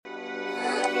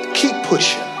keep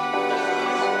pushing.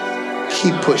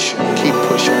 Keep pushing, keep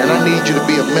pushing. And I need you to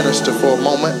be a minister for a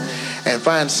moment and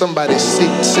find somebody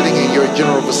sitting in your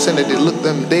general vicinity, look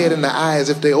them dead in the eyes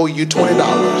if they owe you $20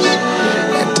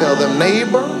 and tell them,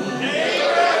 neighbor,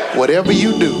 whatever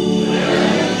you do,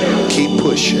 keep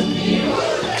pushing.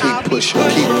 Keep pushing,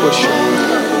 keep pushing.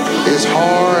 It's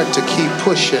hard to keep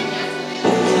pushing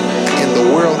in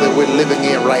the world that we're living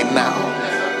in right now.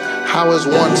 How is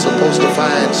one supposed to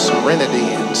find serenity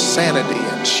and sanity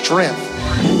and strength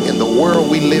in the world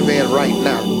we live in right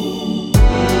now?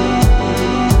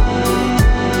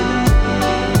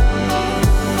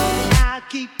 I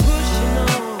keep pushing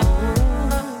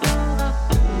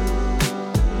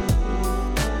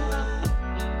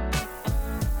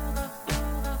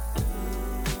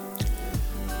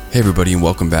Hey everybody, and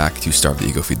welcome back to Starve the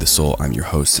Ego, Feed the Soul. I'm your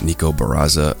host, Nico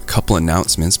Barraza. A couple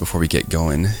announcements before we get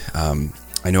going.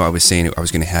 I know I was saying I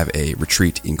was going to have a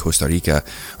retreat in Costa Rica.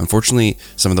 Unfortunately,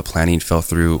 some of the planning fell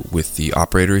through with the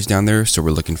operators down there, so we're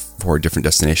looking for a different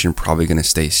destination. Probably going to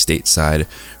stay stateside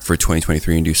for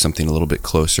 2023 and do something a little bit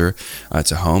closer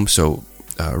to home. So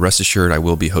rest assured, I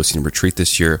will be hosting a retreat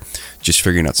this year, just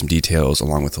figuring out some details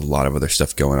along with a lot of other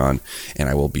stuff going on. And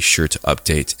I will be sure to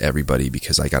update everybody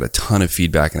because I got a ton of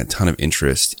feedback and a ton of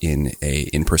interest in a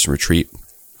in-person retreat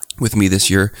with me this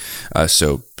year.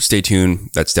 So stay tuned.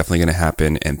 That's definitely going to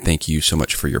happen. And thank you so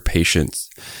much for your patience.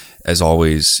 As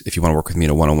always, if you want to work with me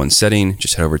in a one-on-one setting,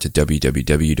 just head over to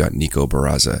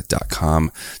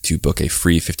www.nicobarraza.com to book a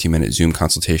free 15-minute Zoom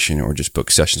consultation or just book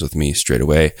sessions with me straight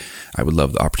away. I would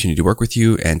love the opportunity to work with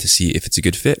you and to see if it's a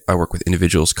good fit. I work with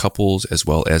individuals, couples, as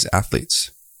well as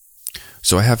athletes.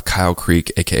 So I have Kyle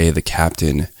Creek, aka The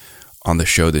Captain, on the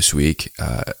show this week.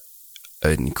 An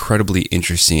incredibly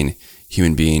interesting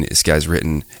human being. This guy's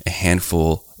written a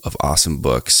handful of awesome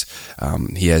books.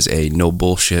 He has a no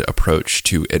bullshit approach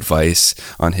to advice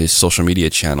on his social media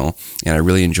channel, and I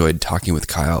really enjoyed talking with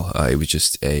Kyle. It was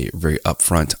just a very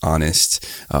upfront, honest,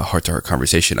 heart-to-heart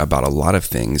conversation about a lot of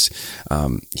things.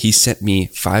 He sent me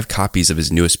 5 copies of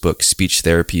his newest book, Speech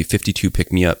Therapy, 52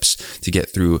 pick-me-ups to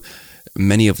get through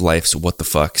many of life's what the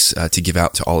fucks to give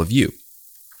out to all of you.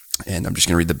 And I'm just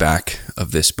going to read the back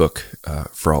of this book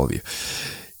for all of you.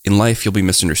 In life, you'll be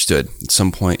misunderstood. At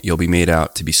some point, you'll be made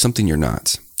out to be something you're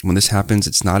not. When this happens,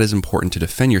 it's not as important to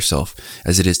defend yourself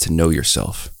as it is to know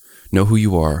yourself. Know who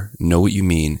you are, know what you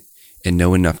mean, and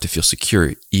know enough to feel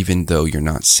secure even though you're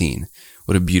not seen.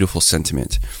 What a beautiful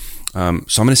sentiment. So I'm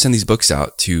going to send these books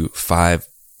out to 5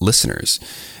 listeners.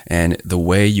 And the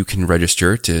way you can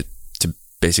register to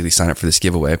basically sign up for this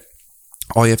giveaway,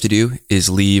 all you have to do is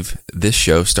leave this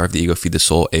show, Starve the Ego, Feed the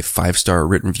Soul, a 5-star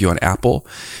written review on Apple,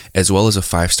 as well as a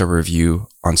 5-star review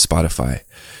on Spotify.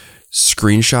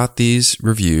 Screenshot these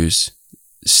reviews,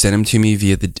 send them to me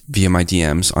via my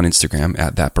DMs on Instagram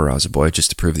at @ThatBarrazaBoy,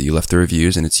 just to prove that you left the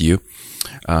reviews and it's you.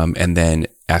 And then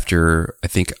after, I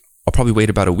think I'll probably wait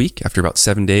about a week. After about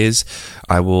 7 days,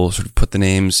 I will sort of put the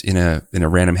names in a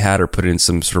random hat or put it in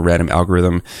some sort of random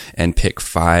algorithm and pick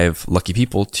 5 lucky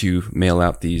people to mail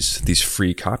out these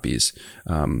free copies.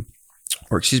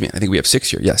 Or excuse me, I think we have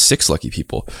 6 here. Yeah, 6 lucky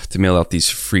people to mail out these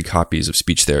free copies of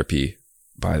Speech Therapy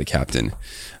by The Captain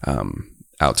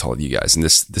out to all of you guys. And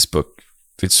this book,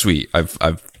 it's sweet. I've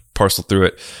parceled through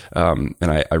it, and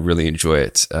I really enjoy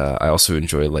it. I also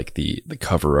enjoy like the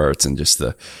cover arts and just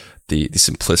the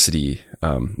simplicity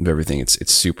of everything.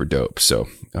 It's super dope. So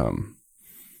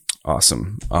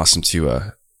awesome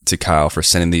to Kyle for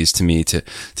sending these to me to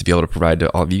be able to provide to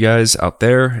all of you guys out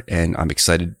there. And I'm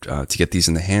excited to get these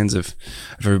in the hands of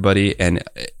everybody. And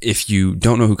if you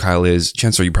don't know who Kyle is,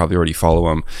 chances are you probably already follow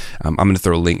him. I'm going to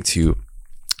throw a link to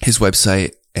his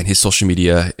website and his social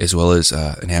media, as well as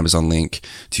an Amazon link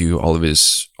to all of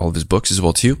his books as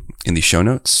well too in the show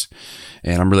notes.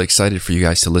 And I'm really excited for you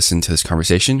guys to listen to this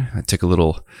conversation. I took a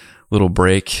little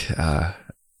break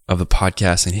of the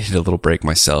podcast. I needed a little break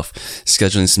myself.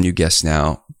 Scheduling some new guests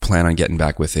now. Plan on getting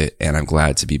back with it, and I'm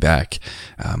glad to be back.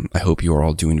 I hope you are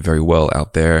all doing very well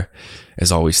out there.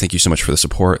 As always, thank you so much for the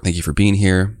support. Thank you for being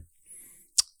here.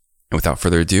 And without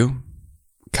further ado,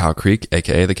 Kyle Creek,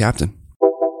 aka The Captain.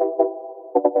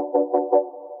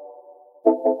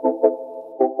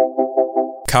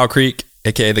 Kyle Creek,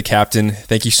 aka The Captain.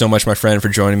 Thank you so much, my friend, for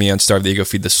joining me on Starve the Ego,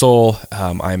 Feed the Soul.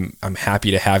 I'm happy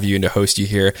to have you and to host you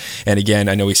here. And again,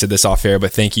 I know we said this off air,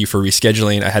 but thank you for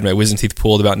rescheduling. I had my wisdom teeth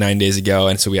pulled about 9 days ago,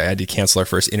 and so I had to cancel our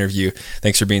first interview.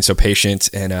 Thanks for being so patient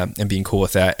and being cool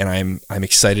with that. And I'm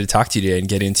excited to talk to you today and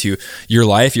get into your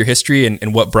life, your history,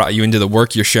 and what brought you into the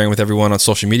work you're sharing with everyone on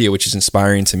social media, which is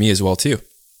inspiring to me as well too.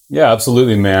 Yeah,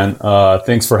 absolutely, man.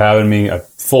 Thanks for having me. I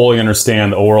fully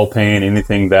understand the oral pain,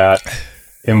 anything that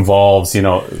involves,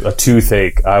 a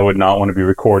toothache, I would not want to be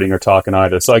recording or talking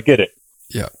either. So I get it.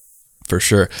 Yeah, for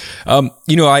sure.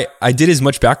 I did as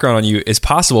much background on you as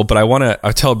possible, but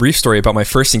I'll tell a brief story about my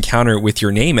first encounter with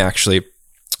your name, actually.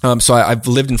 So I've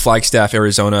lived in Flagstaff,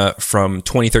 Arizona from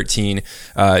 2013,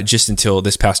 just until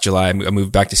this past July. I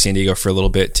moved back to San Diego for a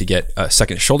little bit to get a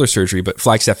second shoulder surgery, but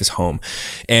Flagstaff is home.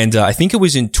 And I think it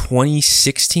was in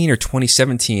 2016 or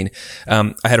 2017,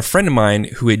 I had a friend of mine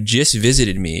who had just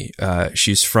visited me.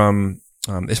 She's from,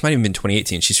 this might have been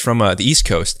 2018. She's from the East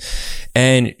Coast,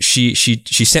 and she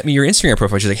sent me your Instagram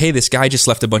profile. She's like, "Hey, this guy just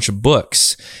left a bunch of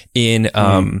books in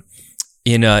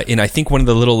I think one of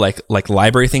the little like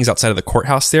library things outside of the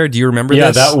courthouse there. Do you remember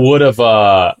this? Yeah, that would have,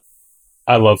 I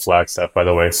love Flagstaff, by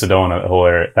the way, Sedona, the whole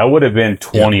area. That would have been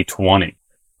 2020.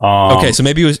 Okay, so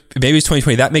maybe it was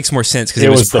 2020. That makes more sense because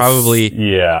it was probably...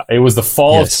 it was the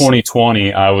fall of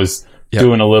 2020. I was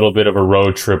doing a little bit of a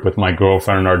road trip with my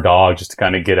girlfriend and our dog just to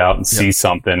kind of get out and see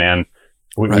something. And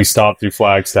we stopped through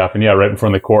Flagstaff, and right in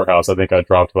front of the courthouse, I think I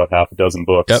dropped about half a dozen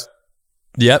books.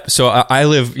 Yep. So I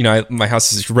live, my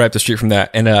house is right up the street from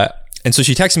that. And so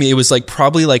she texted me, it was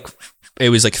probably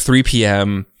 3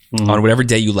 p.m. on whatever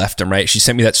day you left them, right? She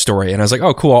sent me that story, and I was like,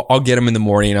 "Oh, cool. I'll get them in the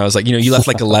morning." And I was like, you left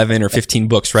 11 or 15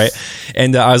 books, right?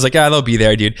 And I was like, "Yeah, they'll be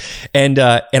there, dude." And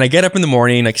I get up in the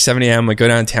morning, 7 a.m. I go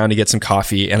downtown to get some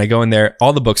coffee, and I go in there.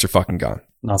 All the books are fucking gone.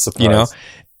 Not surprised.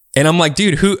 And I'm like,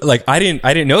 dude, who? I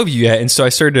didn't know of you yet. And so I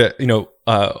started to,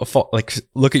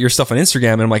 look at your stuff on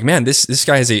Instagram, and I'm like, man, this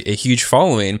guy has a huge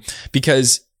following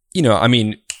because,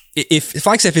 if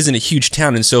Flagstaff isn't a huge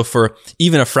town, and so for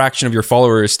even a fraction of your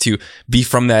followers to be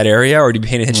from that area or to be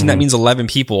paying attention, that means 11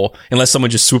 people, unless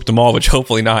someone just swooped them all, which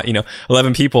hopefully not,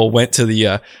 11 people went to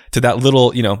to that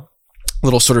little,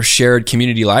 little sort of shared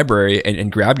community library and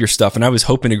grab your stuff. And I was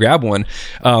hoping to grab one,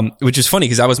 which is funny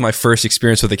because that was my first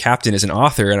experience with the captain as an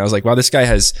author. And I was like, wow, this guy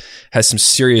has some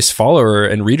serious follower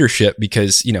and readership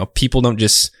because, people don't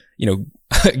just,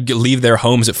 leave their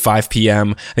homes at 5 p.m.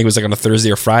 I think it was on a Thursday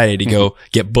or Friday to go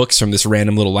get books from this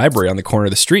random little library on the corner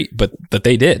of the street, but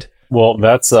they did. Well,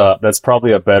 that's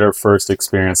probably a better first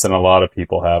experience than a lot of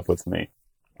people have with me.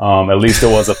 At least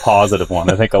it was a positive one.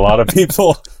 I think a lot of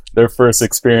people, their first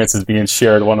experience is being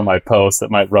shared one of my posts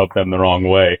that might rub them the wrong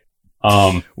way.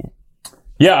 I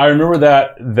remember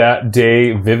that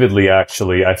day vividly,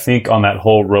 actually. I think on that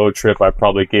whole road trip, I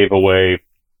probably gave away,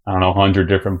 100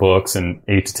 different books and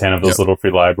 8 to 10 of those little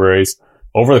free libraries.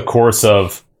 Over the course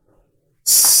of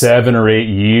 7 or 8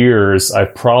 years,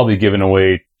 I've probably given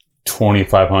away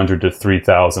 2,500 to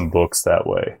 3,000 books that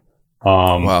way.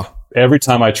 Wow. Every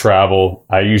time I travel,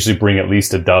 I usually bring at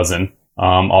least a dozen.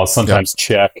 I'll sometimes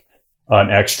check an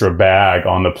extra bag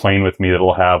on the plane with me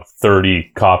that'll have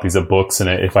 30 copies of books in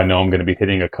it if I know I'm going to be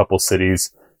hitting a couple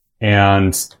cities.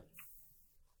 And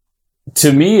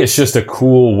to me, it's just a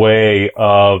cool way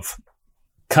of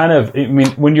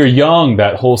when you're young,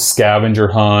 that whole scavenger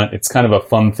hunt, it's kind of a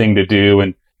fun thing to do.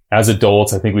 And as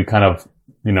adults, I think we kind of,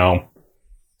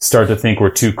 start to think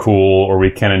we're too cool or we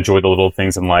can't enjoy the little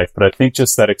things in life. But I think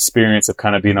just that experience of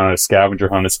kind of being on a scavenger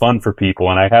hunt is fun for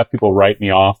people. And I have people write me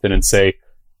often and say,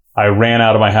 I ran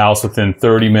out of my house within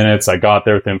 30 minutes. I got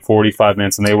there within 45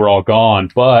 minutes and they were all gone.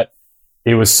 But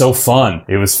it was so fun.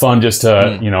 It was fun just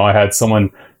to, I had someone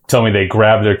tell me they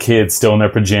grabbed their kids still in their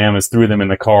pajamas, threw them in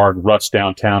the car and rushed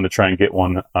downtown to try and get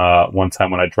one time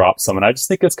when I dropped some. And I just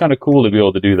think it's kind of cool to be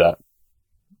able to do that.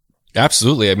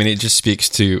 Absolutely. I mean, it just speaks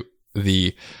to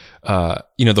the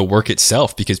work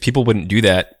itself, because people wouldn't do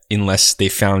that unless they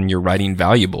found your writing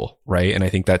valuable. Right. And I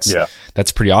think that's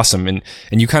pretty awesome. And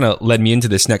you kind of led me into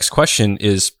this next question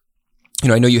is,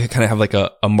 I know you kind of have like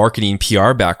a marketing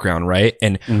PR background, right?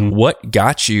 And what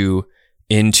got you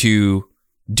into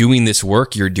doing this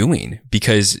work you're doing?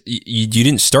 Because you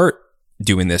didn't start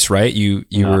doing this, right? You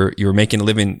were making a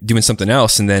living doing something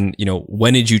else. And then,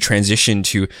 when did you transition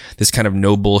to this kind of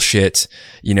no bullshit,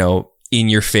 in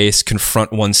your face,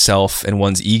 confront oneself and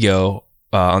one's ego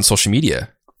on social media?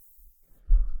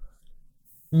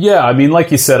 Yeah, I mean,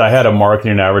 like you said, I had a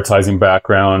marketing and advertising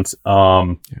background.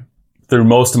 Through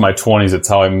most of my 20s, it's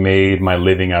how I made my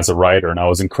living as a writer, and I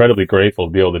was incredibly grateful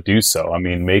to be able to do so. I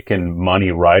mean, making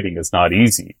money writing is not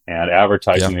easy, and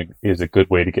advertising is a good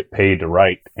way to get paid to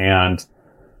write. And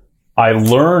I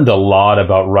learned a lot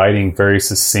about writing very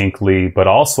succinctly, but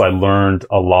also I learned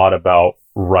a lot about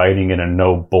writing in a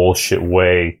no bullshit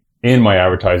way in my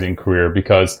advertising career,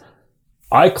 because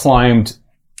I climbed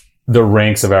the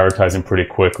ranks of advertising pretty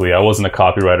quickly. I wasn't a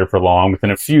copywriter for long.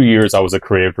 Within a few years, I was a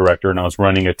creative director and I was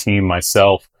running a team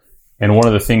myself. And one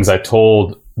of the things I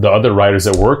told the other writers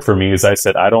that worked for me is I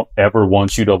said, I don't ever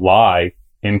want you to lie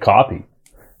in copy.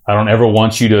 I don't ever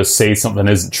want you to say something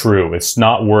that isn't true. It's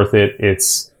not worth it.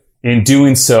 It's in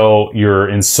doing so, you're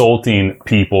insulting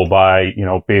people by,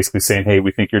 basically saying, hey,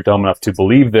 we think you're dumb enough to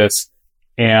believe this.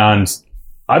 And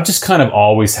I've just kind of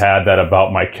always had that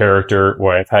about my character,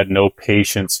 where I've had no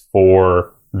patience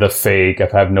for the fake.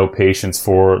 I've had no patience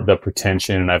for the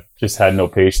pretension. And I've just had no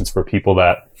patience for people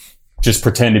that just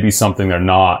pretend to be something they're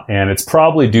not. And it's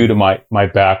probably due to my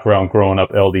background growing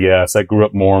up LDS. I grew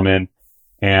up Mormon.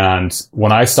 And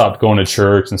when I stopped going to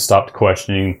church and started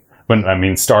questioning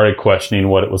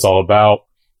what it was all about,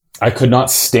 I could not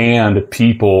stand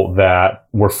people that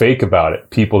were fake about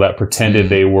it. People that pretended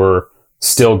they were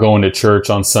still going to church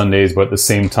on Sundays, but at the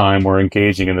same time were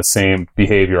engaging in the same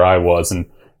behavior I was. And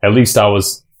at least I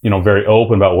was, very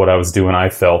open about what I was doing, I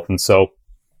felt. And so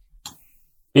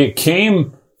it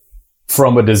came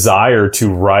from a desire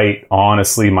to write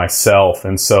honestly myself.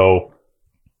 And so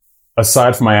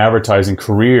aside from my advertising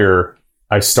career,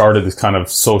 I started this kind of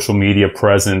social media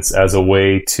presence as a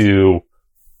way to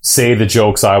say the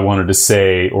jokes I wanted to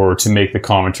say or to make the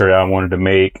commentary I wanted to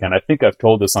make. And I think I've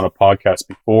told this on a podcast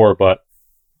before, but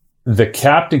the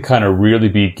Captain kind of really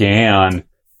began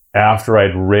after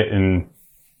I'd written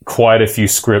quite a few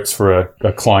scripts for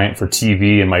a client for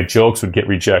TV, and my jokes would get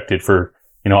rejected for,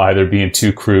 either being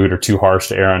too crude or too harsh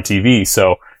to air on TV.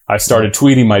 So I started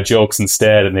tweeting my jokes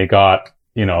instead, and they got,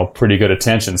 pretty good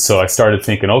attention. So I started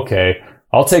thinking, okay,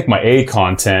 I'll take my A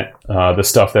content, the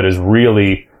stuff that is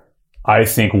really, I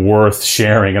think, worth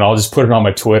sharing, and I'll just put it on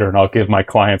my Twitter, and I'll give my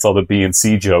clients all the B and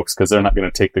C jokes because they're not going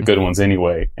to take the good ones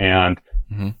anyway. And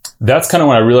that's kind of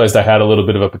when I realized I had a little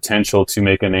bit of a potential to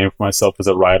make a name for myself as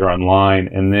a writer online.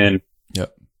 And then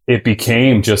it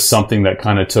became just something that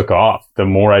kind of took off. The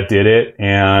more I did it,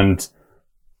 and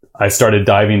I started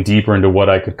diving deeper into what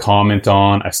I could comment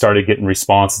on, I started getting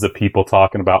responses of people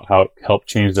talking about how it helped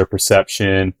change their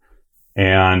perception.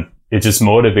 And it just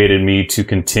motivated me to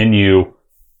continue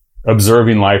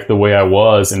observing life the way I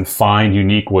was and find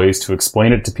unique ways to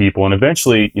explain it to people. And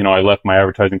eventually, I left my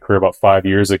advertising career about 5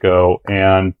 years ago,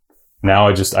 and now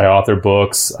I author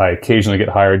books. I occasionally get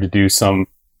hired to do some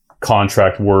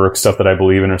contract work, stuff that I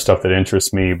believe in or stuff that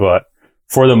interests me. But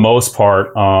for the most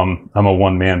part, I'm a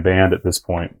one-man band at this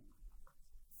point.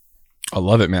 I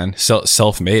love it, man.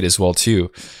 Self-made as well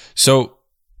too. So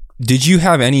did you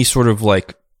have any sort of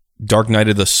like dark night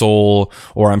of the soul,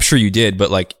 or I'm sure you did, but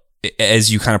like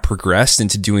as you kind of progressed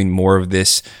into doing more of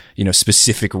this,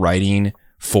 specific writing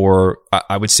for,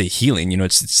 I would say, healing,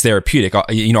 it's therapeutic.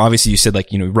 Obviously you said like,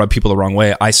 rub people the wrong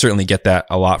way. I certainly get that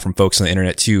a lot from folks on the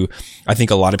internet too. I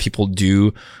think a lot of people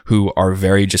do, who are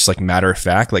very just like matter of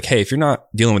fact, like, hey, if you're not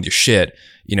dealing with your shit,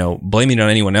 blaming it on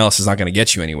anyone else is not going to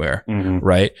get you anywhere.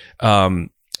 Right. And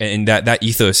that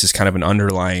ethos is kind of an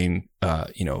underlying,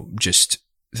 just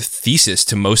thesis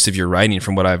to most of your writing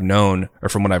from what I've known or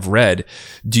from what I've read.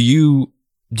 Do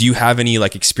you have any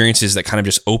like experiences that kind of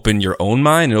just open your own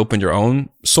mind and open your own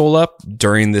soul up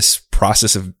during this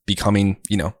process of becoming,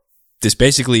 this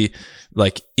basically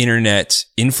like internet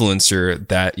influencer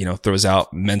that, throws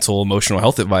out mental, emotional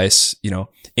health advice,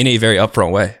 in a very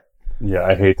upfront way? Yeah,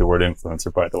 I hate the word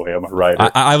influencer, by the way. I'm a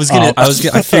writer.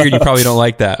 I figured you probably don't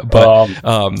like that, but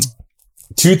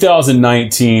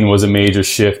 2019 was a major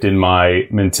shift in my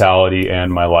mentality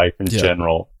and my life in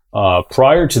general.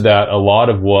 Prior to that, a lot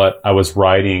of what I was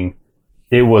writing,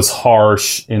 it was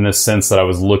harsh in the sense that I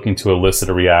was looking to elicit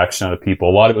a reaction out of people.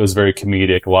 A lot of it was very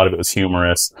comedic. A lot of it was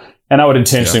humorous. And I would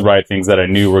intentionally write things that I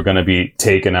knew were going to be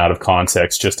taken out of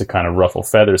context just to kind of ruffle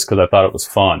feathers because I thought it was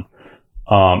fun.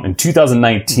 In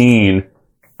 2019,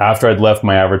 after I'd left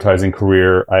my advertising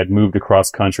career, I had moved across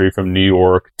country from New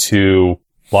York to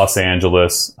Los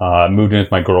Angeles, moved in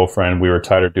with my girlfriend. We were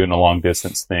tired of doing a long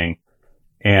distance thing.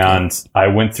 And I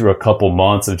went through a couple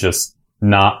months of just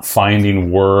not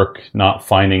finding work, not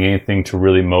finding anything to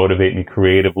really motivate me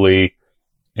creatively.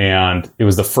 And it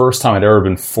was the first time I'd ever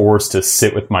been forced to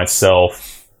sit with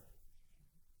myself,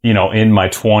 in my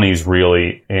 20s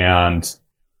really. And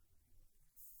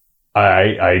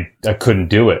I couldn't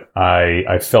do it.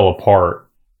 I fell apart.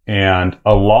 And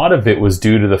a lot of it was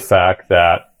due to the fact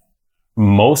that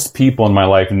most people in my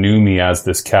life knew me as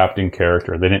this Captain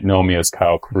character. They didn't know me as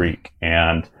Kyle Creek.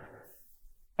 And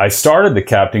I started the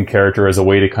Captain character as a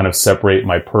way to kind of separate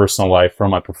my personal life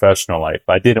from my professional life.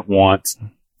 I didn't want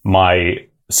my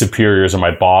superiors or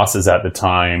my bosses at the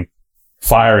time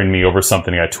firing me over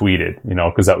something I tweeted,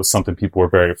 because that was something people were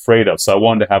very afraid of. So I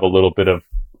wanted to have a little bit of,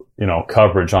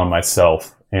 coverage on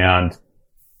myself. And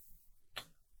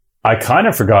I kind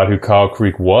of forgot who Kyle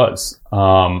Creek was.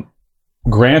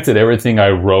 Granted, everything I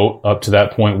wrote up to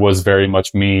that point was very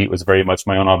much me. It was very much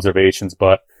my own observations,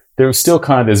 but there was still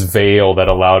kind of this veil that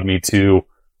allowed me to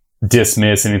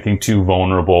dismiss anything too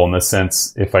vulnerable, in the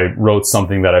sense, if I wrote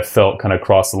something that I felt kind of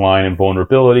crossed the line in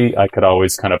vulnerability, I could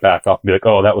always kind of back off and be like,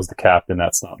 oh, that was the captain,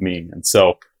 that's not me. And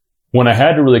so when I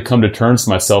had to really come to terms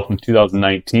with myself in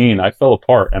 2019, I fell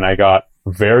apart and I got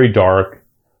very dark.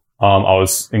 I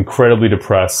was incredibly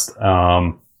depressed.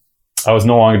 I was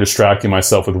no longer distracting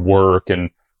myself with work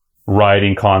and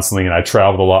writing constantly, and I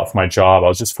traveled a lot for my job. I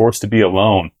was just forced to be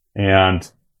alone.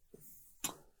 And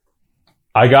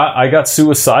I got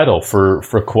suicidal for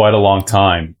quite a long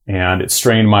time, and it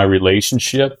strained my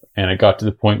relationship. And it got to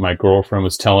the point my girlfriend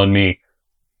was telling me,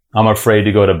 I'm afraid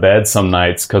to go to bed some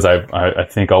nights because I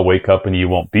think I'll wake up and you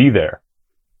won't be there.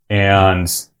 And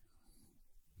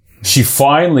she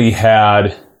finally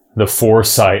had the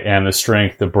foresight and the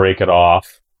strength to break it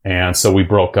off. And so we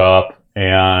broke up,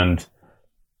 and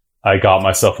I got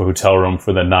myself a hotel room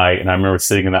for the night. And I remember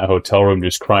sitting in that hotel room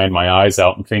just crying my eyes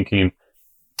out and thinking,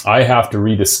 I have to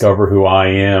rediscover who I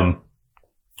am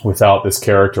without this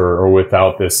character or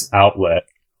without this outlet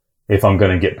if I'm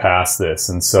going to get past this.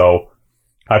 And so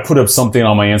I put up something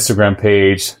on my Instagram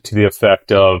page to the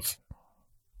effect of,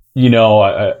 you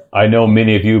know, I know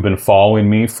many of you have been following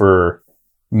me for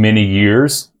many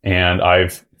years, and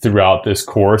throughout this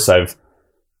course, I've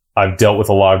dealt with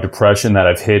a lot of depression that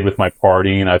I've hid with my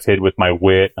partying, I've hid with my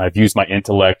wit, I've used my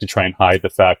intellect to try and hide the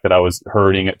fact that I was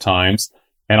hurting at times.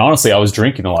 And honestly, I was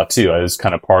drinking a lot too. I was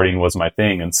kind of partying was my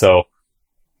thing. And so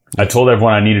I told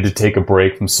everyone I needed to take a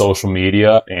break from social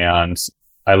media, and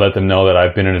I let them know that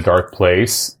I've been in a dark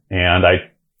place. And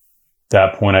at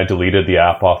that point, I deleted the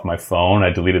app off my phone. I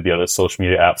deleted the other social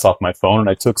media apps off my phone, and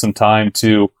I took some time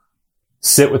to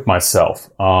sit with myself.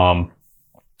 I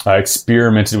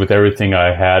experimented with everything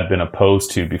I had been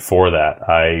opposed to before that.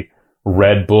 I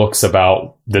read books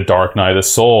about the dark night of the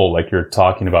soul, like you're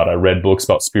talking about. I read books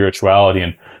about spirituality,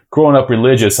 and growing up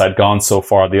religious, I'd gone so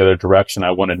far the other direction.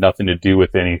 I wanted nothing to do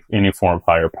with any form of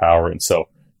higher power. And so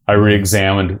I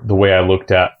re-examined the way I looked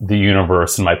at the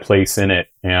universe and my place in it.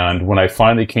 And when I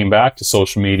finally came back to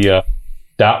social media,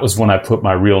 that was when I put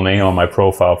my real name on my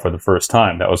profile for the first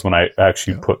time. That was when I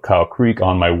actually put Kyle Creek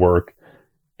on my work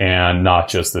and not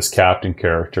just this captain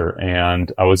character.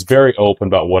 And I was very open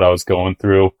about what I was going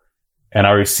through. And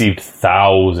I received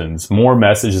thousands, more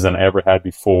messages than I ever had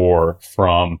before,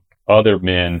 from other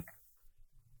men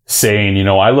saying, you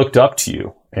know, I looked up to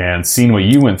you, and seeing what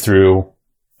you went through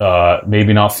made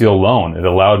me not feel alone. It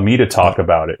allowed me to talk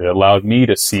about it. It allowed me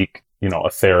to seek, you know, a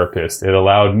therapist. It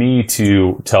allowed me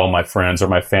to tell my friends or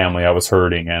my family I was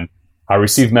hurting. And I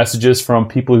received messages from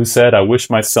people who said, I wish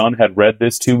my son had read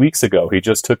this 2 weeks ago. He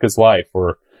just took his life.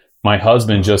 Or my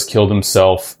husband just killed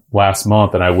himself last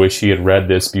month, and I wish he had read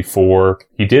this before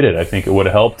he did it. I think it would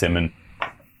have helped him. And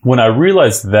when I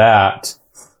realized that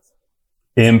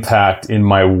impact in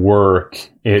my work,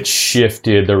 it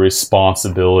shifted the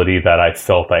responsibility that I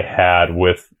felt I had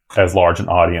with as large an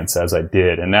audience as I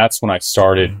did. And that's when I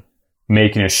started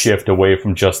making a shift away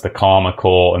from just the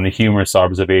comical and the humorous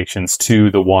observations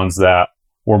to the ones that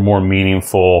were more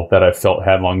meaningful, that I felt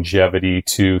had longevity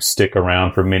to stick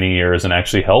around for many years and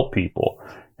actually help people.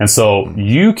 And so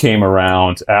you came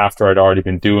around after I'd already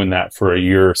been doing that for a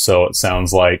year or so, it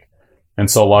sounds like. And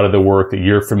so a lot of the work that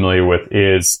you're familiar with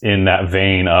is in that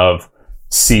vein of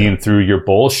seeing through your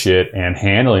bullshit and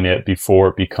handling it before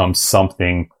it becomes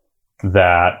something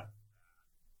that,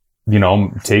 you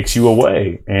know, takes you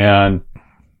away. And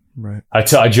right.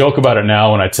 I joke about it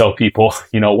now when I tell people,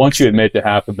 you know, once you admit to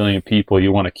 500,000 people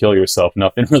you want to kill yourself,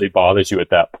 nothing really bothers you at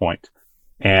that point.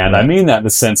 And I mean that in the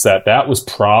sense that that was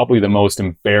probably the most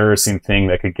embarrassing thing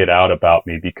that could get out about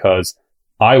me, because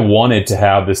I wanted to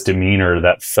have this demeanor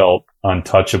that felt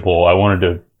untouchable. I wanted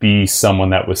to be someone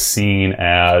that was seen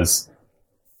as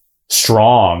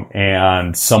strong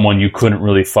and someone you couldn't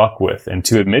really fuck with. And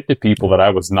to admit to people that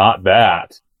I was not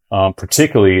that,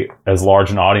 particularly as large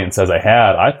an audience as I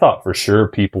had, I thought for sure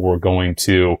people were going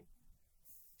to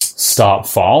stop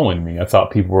following me. I thought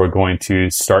people were going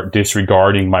to start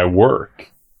disregarding my work.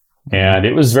 And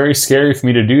it was very scary for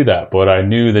me to do that. But I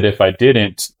knew that if I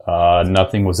didn't,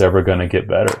 nothing was ever going to get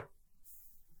better.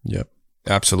 Yep.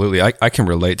 Absolutely. I can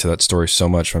relate to that story so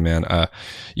much, my man.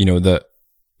 You know,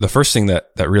 the first thing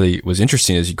that really was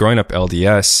interesting is growing up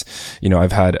LDS, you know,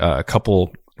 I've had a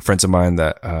couple friends of mine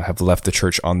that have left the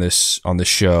church on this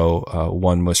show.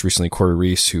 One most recently, Corey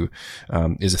Reese, who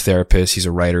is a therapist. He's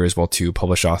a writer as well too,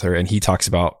 published author, and he talks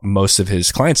about most of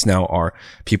his clients now are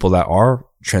people that are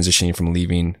transitioning from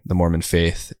leaving the Mormon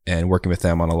faith and working with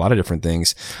them on a lot of different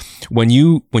things. When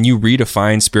you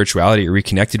redefine spirituality or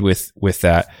reconnected with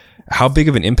that, how big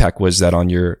of an impact was that on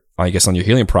your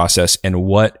healing process, and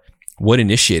what what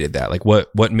initiated that? Like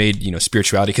what made,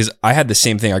 spirituality? Cause I had the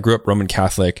same thing. I grew up Roman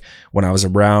Catholic. When I was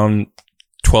around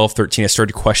 12, 13, I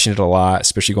started to question it a lot,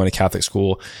 especially going to Catholic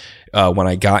school. When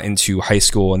I got into high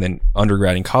school and then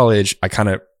undergrad and college, I kind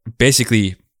of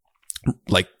basically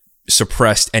like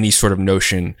suppressed any sort of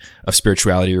notion of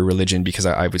spirituality or religion because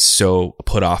I was so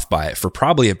put off by it for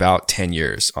probably about 10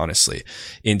 years, honestly,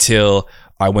 until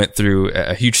I went through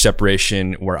a huge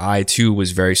separation where I too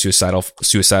was very suicidal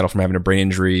from having a brain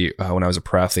injury when I was a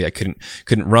pro athlete. I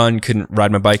couldn't run, couldn't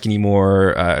ride my bike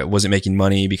anymore. Wasn't making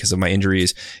money because of my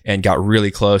injuries, and got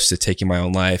really close to taking my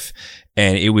own life.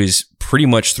 And it was pretty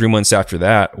much 3 months after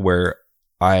that where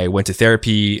I went to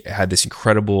therapy, had this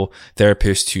incredible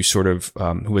therapist who sort of,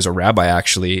 who was a rabbi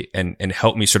actually, and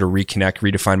helped me sort of reconnect,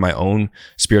 redefine my own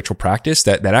spiritual practice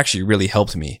that actually really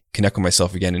helped me connect with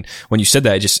myself again. And when you said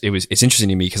that, it's interesting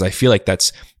to me because I feel like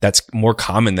that's more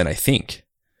common than I think.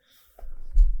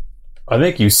 I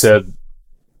think you said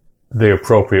the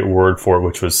appropriate word for it,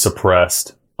 which was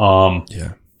suppressed.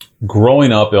 Yeah.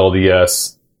 Growing up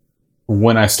LDS,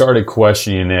 when I started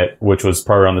questioning it, which was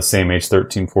probably around the same age,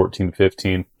 13, 14,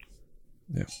 15,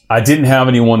 yeah. I didn't have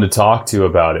anyone to talk to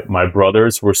about it. My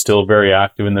brothers were still very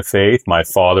active in the faith. My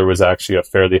father was actually a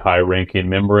fairly high-ranking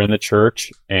member in the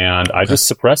church, and I just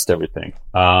suppressed everything.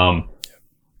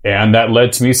 And that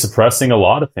led to me suppressing a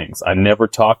lot of things. I never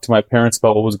talked to my parents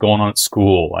about what was going on at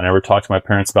school. I never talked to my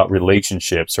parents about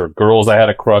relationships or girls I had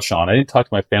a crush on. I didn't talk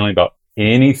to my family about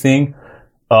anything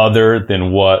other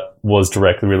than what was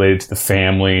directly related to the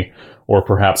family or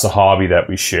perhaps a hobby that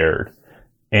we shared.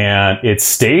 And it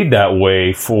stayed that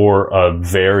way for a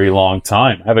very long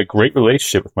time. I have a great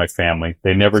relationship with my family.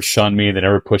 They never shunned me. They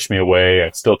never pushed me away.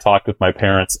 I still talked with my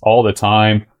parents all the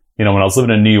time. When I was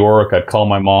living in New York, I'd call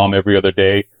my mom every other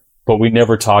day, but we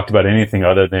never talked about anything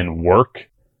other than work,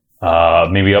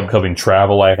 maybe upcoming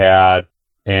travel I had.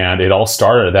 And it all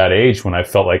started at that age when I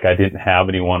felt like I didn't have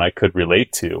anyone I could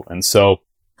relate to. And so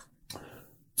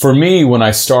for me, when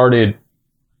I started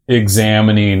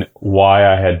examining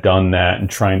why I had done that and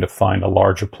trying to find a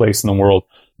larger place in the world,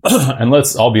 and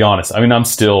I'll be honest. I mean, I'm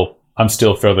still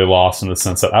fairly lost in the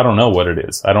sense that I don't know what it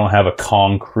is. I don't have a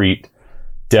concrete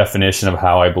definition of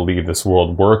how I believe this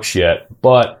world works yet,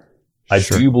 but I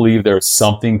do believe there's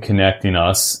something connecting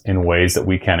us in ways that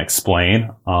we can't explain.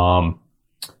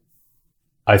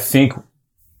 I think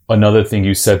another thing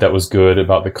you said that was good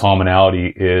about the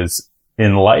commonality is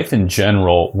in life in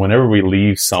general, whenever we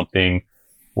leave something,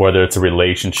 whether it's a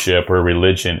relationship or a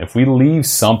religion, if we leave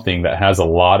something that has a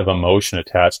lot of emotion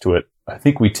attached to it, I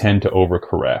think we tend to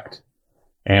overcorrect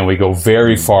and we go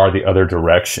very far the other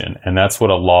direction. And that's what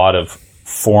a lot of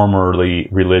formerly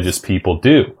religious people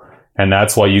do. And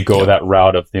that's why you go that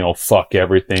route of, fuck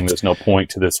everything. There's no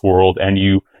point to this world. And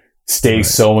you stay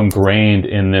so ingrained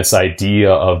in this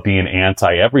idea of being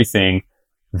anti-everything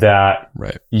that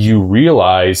you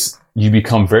realize you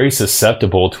become very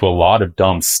susceptible to a lot of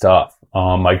dumb stuff.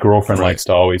 My girlfriend likes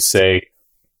to always say,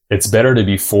 it's better to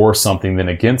be for something than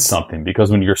against something,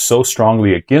 because when you're so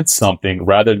strongly against something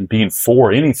rather than being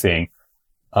for anything,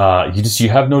 you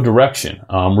have no direction.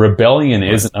 Rebellion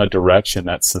isn't a direction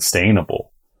that's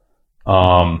sustainable.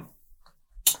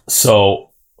 So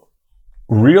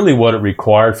really what it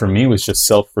required for me was just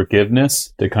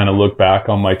self-forgiveness, to kind of look back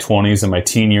on my 20s and my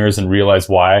teen years and realize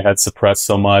why I had suppressed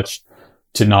so much,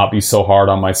 to not be so hard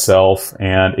on myself.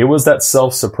 And it was that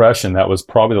self-suppression that was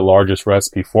probably the largest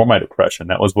recipe for my depression.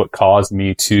 That was what caused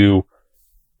me to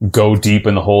go deep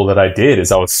in the hole that I did,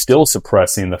 is I was still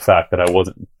suppressing the fact that I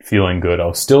wasn't feeling good. I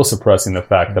was still suppressing the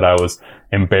fact that I was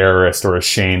embarrassed or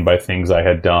ashamed by things I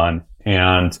had done.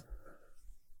 And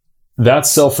that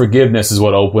self-forgiveness is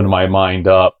what opened my mind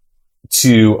up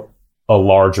to a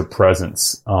larger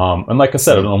presence. And like I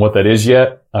said, I don't know what that is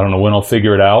yet. I don't know when I'll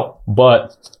figure it out,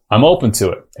 but I'm open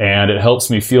to it. And it helps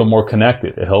me feel more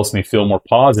connected. It helps me feel more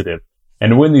positive.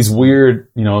 And when these weird,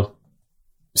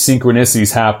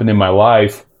 synchronicities happen in my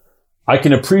life, I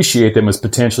can appreciate them as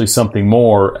potentially something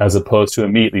more, as opposed to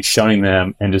immediately shunning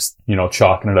them and just,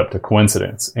 chalking it up to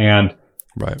coincidence. And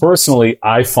personally,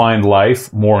 I find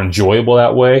life more enjoyable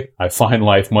that way. I find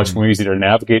life much more easy to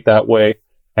navigate that way.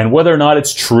 And whether or not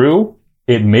it's true,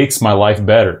 it makes my life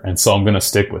better. And so I'm going to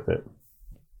stick with it.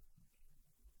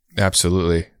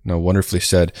 Absolutely. No, wonderfully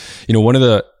said. One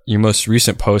of your most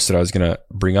recent posts that I was going to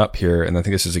bring up here, and I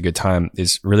think this is a good time,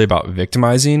 is really about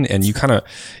victimizing. And you kind of,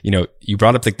 you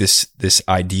brought up like this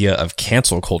idea of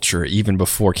cancel culture, even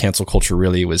before cancel culture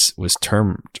really was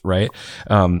termed, right?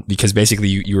 Because basically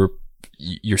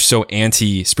you're so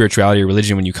anti spirituality or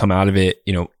religion when you come out of it,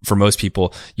 for most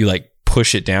people, you like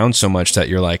push it down so much that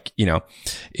you're like,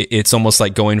 it's almost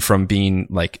like going from being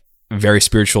like very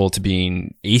spiritual to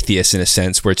being atheist in a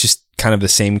sense, where it's just kind of the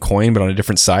same coin, but on a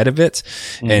different side of it.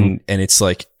 And it's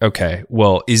like, okay,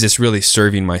 well, is this really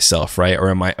serving myself? Right. Or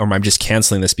am I just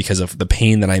canceling this because of the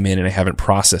pain that I'm in and I haven't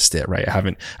processed it? Right. I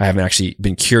haven't actually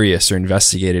been curious or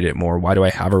investigated it more. Why do I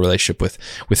have a relationship with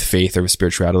faith or with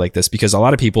spirituality like this? Because a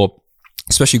lot of people,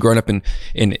 especially growing up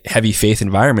in heavy faith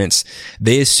environments,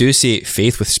 they associate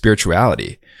faith with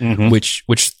spirituality, which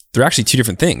they're actually two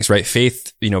different things, right?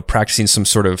 Faith, practicing some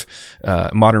sort of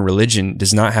modern religion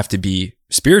does not have to be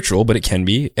spiritual, but it can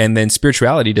be. And then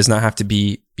spirituality does not have to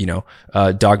be,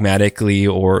 dogmatically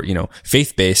or,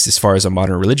 faith-based as far as a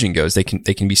modern religion goes. They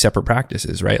can be separate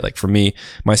practices, right? Like for me,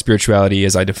 my spirituality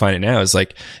as I define it now is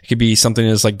like, it could be something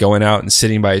that's like going out and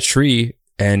sitting by a tree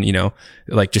and,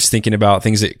 like just thinking about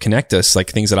things that connect us, like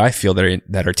things that I feel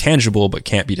that are tangible, but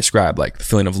can't be described, like the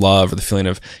feeling of love or the feeling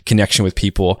of connection with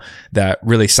people that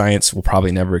really science will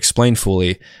probably never explain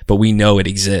fully, but we know it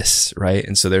exists, right?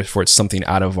 And so therefore it's something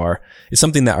it's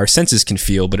something that our senses can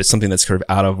feel, but it's something that's sort of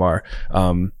out of our,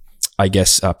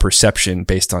 perception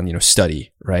based on,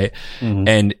 study, right?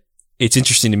 And it's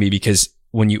interesting to me because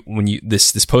when you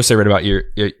this post I read about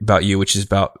you, which is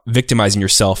about victimizing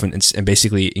yourself and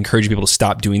basically encouraging people to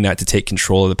stop doing that, to take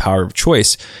control of the power of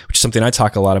choice, which is something I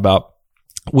talk a lot about.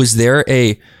 Was there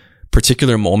a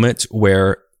particular moment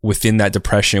where within that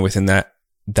depression, within that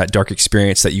dark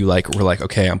experience that you were like,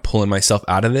 okay, I'm pulling myself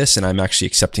out of this and I'm actually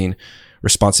accepting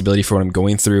responsibility for what I'm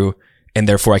going through, and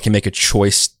therefore I can make a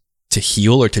choice to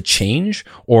heal or to change?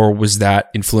 Or was that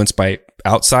influenced by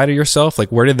outside of yourself?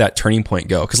 Like, where did that turning point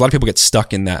go? Because a lot of people get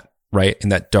stuck in that, right? In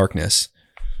that darkness.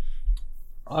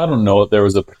 I don't know if there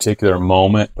was a particular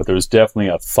moment, but there was definitely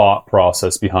a thought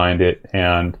process behind it.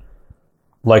 And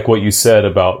like what you said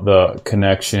about the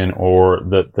connection or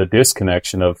the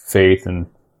disconnection of faith and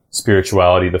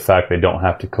spirituality, the fact they don't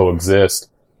have to coexist.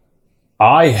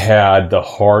 I had the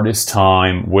hardest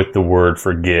time with the word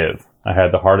forgive. I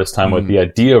had the hardest time with the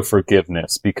idea of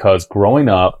forgiveness, because growing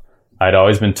up, I'd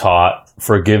always been taught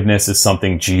forgiveness is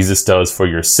something Jesus does for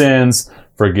your sins.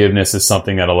 Forgiveness is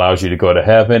something that allows you to go to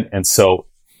heaven. And so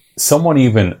someone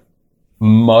even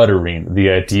muttering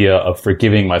the idea of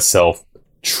forgiving myself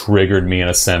triggered me in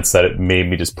a sense that it made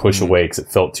me just push away because it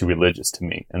felt too religious to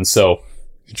me. And so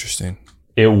interesting.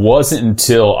 It wasn't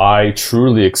until I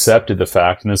truly accepted the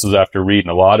fact, and this was after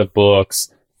reading a lot of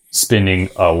books, spending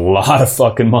a lot of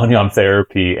fucking money on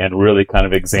therapy, and really kind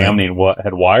of examining what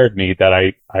had wired me, that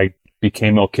I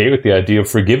became okay with the idea of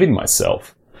forgiving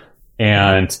myself.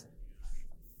 And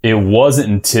it wasn't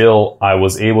until I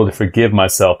was able to forgive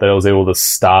myself that I was able to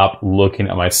stop looking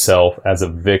at myself as a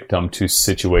victim to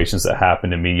situations that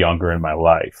happened to me younger in my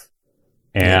life.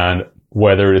 And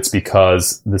whether it's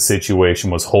because the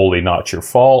situation was wholly not your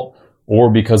fault, or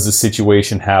because the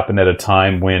situation happened at a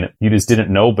time when you just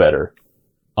didn't know better.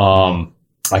 I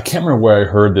can't remember where I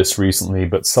heard this recently,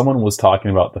 but someone was talking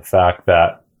about the fact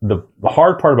that the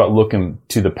hard part about looking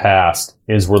to the past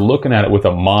is we're looking at it with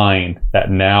a mind that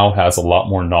now has a lot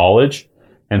more knowledge.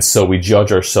 And so we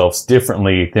judge ourselves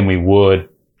differently than we would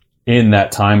in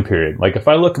that time period. Like if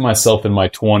I look at myself in my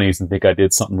 20s and think I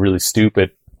did something really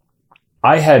stupid,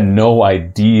 I had no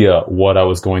idea what I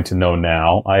was going to know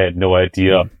now. I had no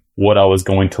idea what I was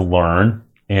going to learn.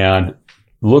 And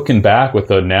looking back with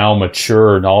a now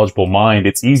mature, knowledgeable mind,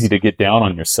 it's easy to get down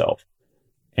on yourself.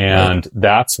 And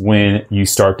that's when you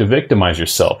start to victimize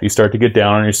yourself. You start to get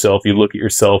down on yourself. You look at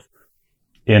yourself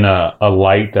in a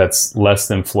light that's less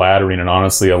than flattering, and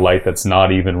honestly, a light that's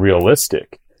not even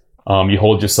realistic. You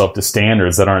hold yourself to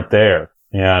standards that aren't there.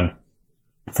 And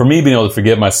for me, being able to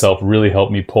forgive myself really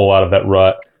helped me pull out of that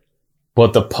rut.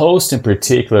 But the post in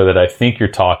particular that I think you're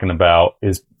talking about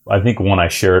is, I think, one I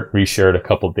reshared a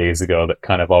couple of days ago that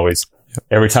kind of always,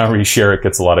 every time I reshare it,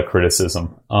 gets a lot of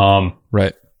criticism.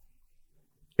 Right.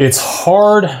 It's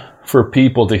hard for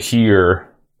people to hear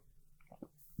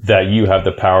that you have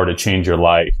the power to change your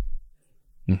life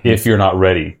if you're not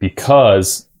ready,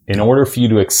 because in order for you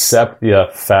to accept the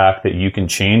fact that you can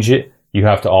change it, you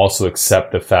have to also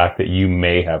accept the fact that you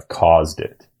may have caused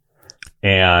it.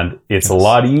 And it's a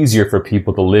lot easier for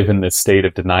people to live in this state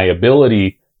of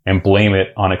deniability and blame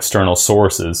it on external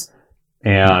sources.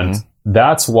 And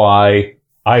that's why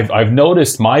I've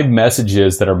noticed my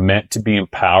messages that are meant to be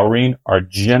empowering are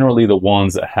generally the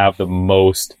ones that have the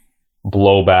most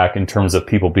blowback in terms of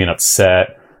people being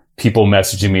upset, people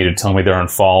messaging me to tell me they're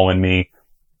unfollowing me.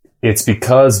 It's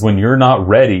because when you're not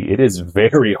ready, it is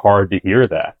very hard to hear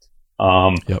that.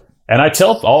 And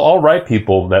I'll write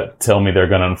people that tell me they're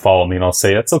going to unfollow me, and I'll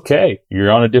say, it's okay.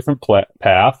 You're on a different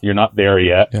path. You're not there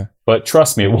yet, But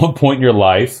trust me, at one point in your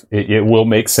life, it will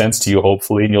make sense to you,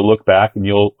 hopefully, and you'll look back and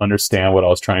you'll understand what I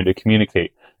was trying to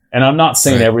communicate. And I'm not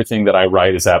saying everything that I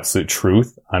write is absolute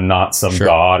truth. I'm not some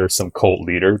god or some cult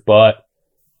leader, but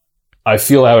I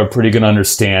feel I have a pretty good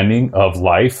understanding of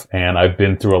life, and I've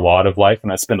been through a lot of life, and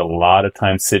I spend a lot of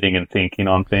time sitting and thinking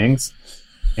on things.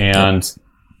 And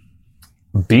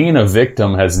being a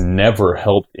victim has never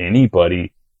helped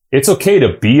anybody. It's okay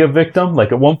to be a victim.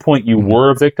 Like at one point you were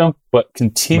a victim, but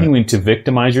continuing to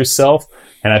victimize yourself.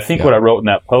 And I think what I wrote in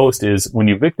that post is when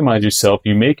you victimize yourself,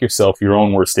 you make yourself your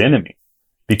own worst enemy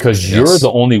because you're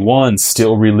the only one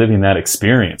still reliving that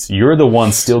experience. You're the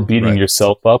one still beating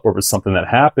yourself up over something that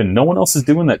happened. No one else is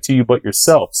doing that to you but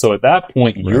yourself. So at that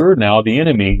point, you're now the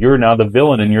enemy. You're now the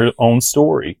villain in your own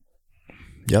story.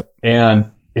 Yep.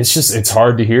 And it's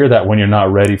hard to hear that when you're not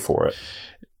ready for it.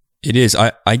 It is.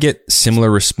 I get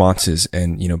similar responses,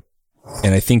 and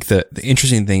and I think the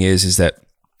interesting thing is that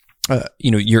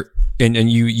you're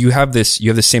and you have the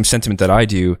same sentiment that I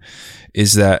do,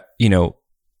 is that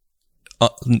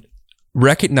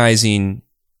recognizing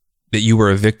that you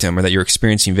were a victim or that you're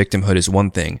experiencing victimhood is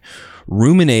one thing.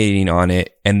 Ruminating on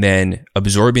it and then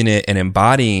absorbing it and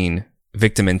embodying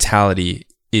victim mentality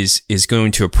is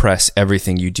going to oppress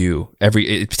everything you do.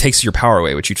 It takes your power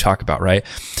away, which you talk about, right?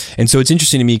 And so it's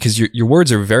interesting to me because your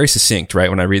words are very succinct, right?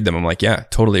 When I read them, I'm like, yeah,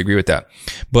 totally agree with that.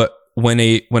 But when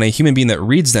a human being that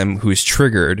reads them who is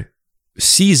triggered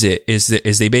sees it, is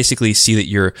they basically see that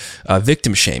you're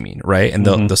victim shaming, right? And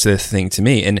they'll say the thing to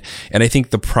me. And I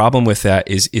think the problem with that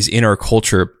is in our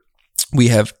culture, we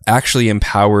have actually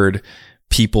empowered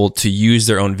people to use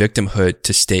their own victimhood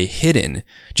to stay hidden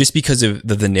just because of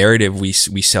the narrative we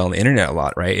sell on the internet a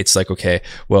lot, right? It's like, okay,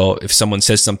 well, if someone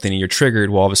says something and you're triggered,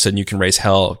 well, all of a sudden you can raise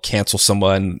hell, cancel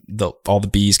someone, all the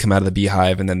bees come out of the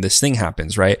beehive, and then this thing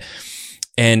happens, right?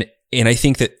 And I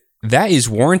think that is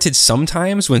warranted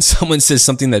sometimes when someone says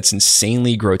something that's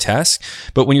insanely grotesque.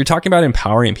 But when you're talking about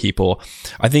empowering people,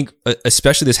 I think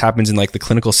especially this happens in like the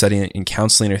clinical setting in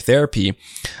counseling or therapy,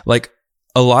 like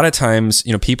a lot of times,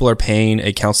 people are paying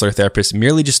a counselor or therapist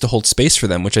merely just to hold space for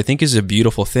them, which I think is a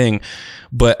beautiful thing.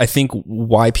 But I think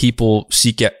why people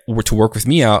seek to work with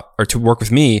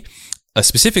me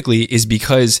specifically is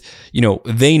because,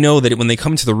 they know that when they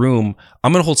come into the room,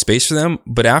 I'm going to hold space for them.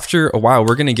 But after a while,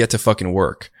 we're going to get to fucking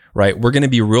work, right? We're going to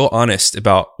be real honest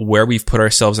about where we've put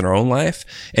ourselves in our own life.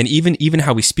 And even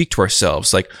how we speak to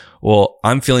ourselves, like, well,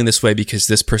 I'm feeling this way because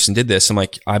this person did this. I'm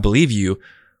like, I believe you.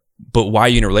 But why are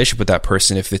you in a relationship with that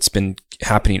person if it's been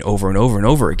happening over and over and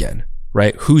over again,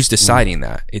 right? Who's deciding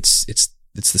that? It's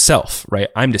the self, right?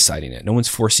 I'm deciding it. No one's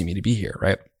forcing me to be here,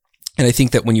 right? And I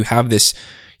think that when you have this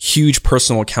huge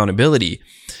personal accountability,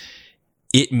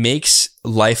 it makes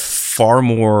life far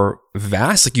more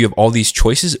vast. Like you have all these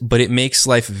choices, but it makes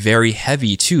life very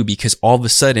heavy too, because all of a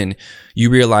sudden you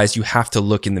realize you have to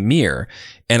look in the mirror.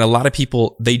 And a lot of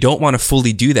people, they don't want to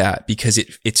fully do that because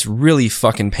it's really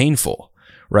fucking painful.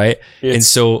 Right. And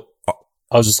so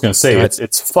I was just going to say,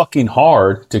 it's fucking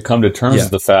hard to come to terms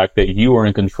with the fact that you are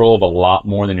in control of a lot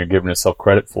more than you're giving yourself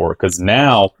credit for. Because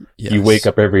now you wake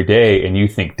up every day and you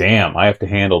think, damn, I have to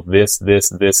handle this,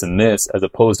 this, and this, as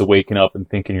opposed to waking up and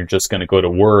thinking you're just going to go to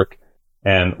work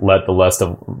and let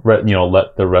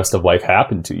the rest of life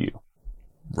happen to you.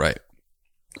 Right.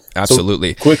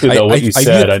 Absolutely. So quickly though, what you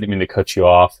said, I didn't mean to cut you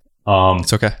off.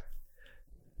 It's okay.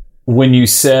 When you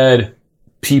said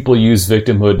people use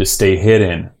victimhood to stay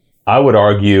hidden, I would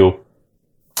argue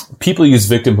people use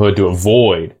victimhood to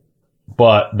avoid,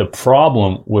 but the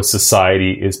problem with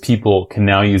society is people can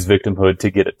now use victimhood to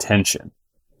get attention.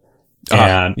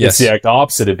 And it's the exact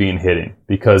opposite of being hidden,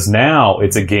 because now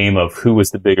it's a game of who is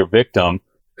the bigger victim,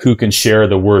 who can share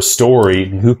the worst story,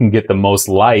 who can get the most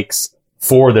likes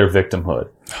for their victimhood.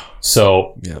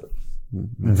 So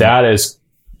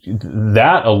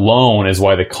that alone is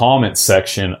why the comment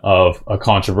section of a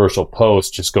controversial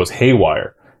post just goes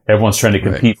haywire. Everyone's trying to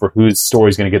compete for whose story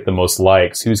is going to get the most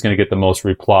likes, who's going to get the most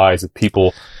replies of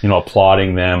people,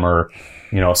 applauding them or,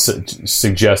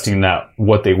 suggesting that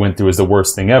what they went through is the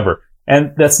worst thing ever.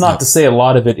 And that's not to say a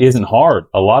lot of it isn't hard.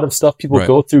 A lot of stuff people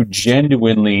go through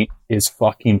genuinely is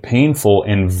fucking painful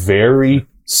and very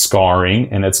scarring,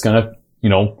 and it's going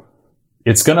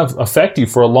to affect you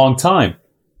for a long time.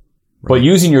 But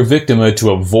using your victimhood to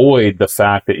avoid the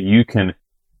fact that you can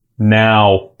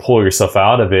now pull yourself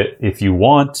out of it if you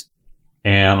want,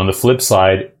 and on the flip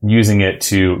side, using it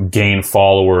to gain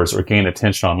followers or gain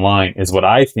attention online is what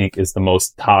I think is the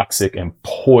most toxic and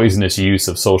poisonous use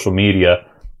of social media.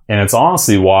 And it's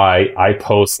honestly why I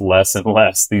post less and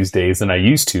less these days than I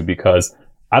used to, because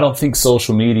I don't think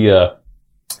social media,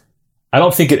 I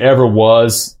don't think it ever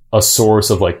was a source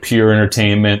of like pure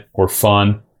entertainment or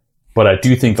fun. But I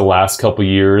do think the last couple of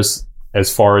years,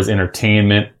 as far as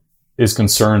entertainment is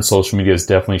concerned, social media has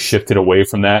definitely shifted away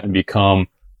from that and become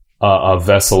a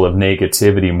vessel of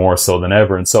negativity more so than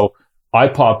ever. And so I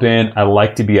pop in, I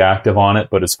like to be active on it,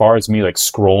 but as far as me like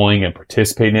scrolling and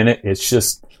participating in it,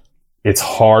 it's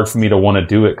hard for me to want to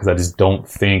do it because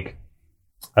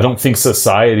I don't think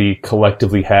society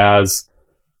collectively has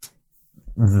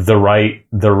the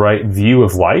right view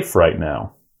of life right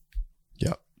now.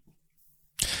 Yeah.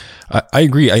 I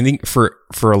agree. I think for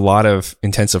a lot of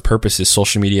intensive purposes,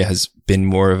 social media has been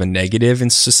more of a negative in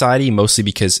society, mostly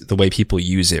because the way people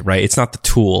use it, right? It's not the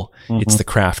tool, it's the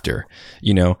crafter,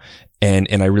 you know? And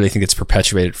I really think it's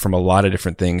perpetuated from a lot of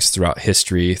different things throughout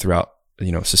history, throughout,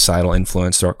 you know, societal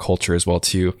influence, throughout culture as well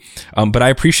too. But I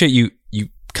appreciate you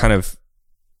kind of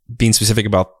being specific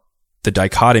about the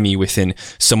dichotomy within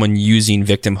someone using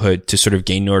victimhood to sort of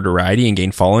gain notoriety and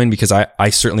gain following, because I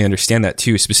certainly understand that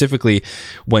too. Specifically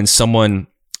when someone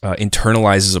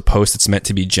internalizes a post that's meant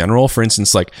to be general. For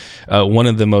instance, like one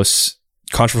of the most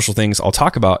controversial things I'll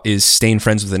talk about is staying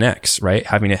friends with an ex, right?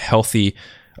 Having a healthy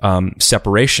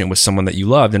separation with someone that you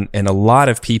loved. And a lot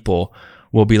of people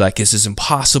will be like, this is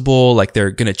impossible. Like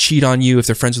they're going to cheat on you if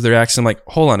they're friends with their ex. I'm like,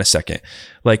 hold on a second.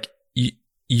 Like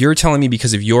you're telling me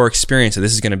because of your experience that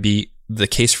this is going to be the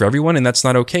case for everyone, and that's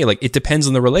not okay. Like it depends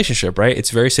on the relationship, right? It's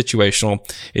very situational.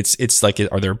 It's like,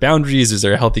 are there boundaries? Is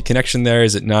there a healthy connection there?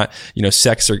 Is it not, you know,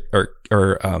 sex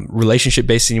or relationship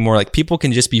based anymore? Like people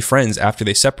can just be friends after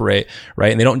they separate,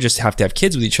 right? And they don't just have to have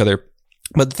kids with each other.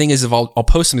 But the thing is, if I'll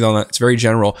post something on that, it's very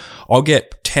general. I'll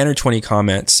get 10 or 20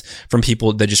 comments from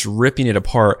people that just ripping it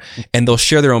apart, and they'll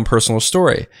share their own personal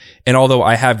story. And although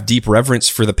I have deep reverence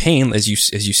for the pain, as you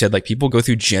said, like people go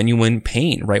through genuine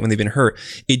pain, right? When they've been hurt,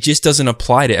 it just doesn't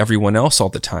apply to everyone else all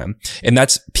the time. And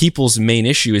that's people's main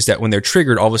issue, is that when they're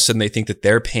triggered, all of a sudden they think that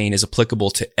their pain is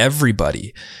applicable to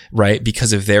everybody, right?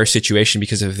 Because of their situation,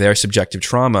 because of their subjective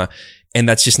trauma. And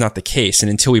that's just not the case. And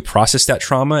until we process that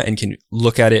trauma and can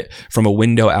look at it from a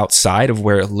window outside of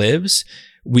where it lives,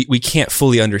 we can't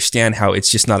fully understand how it's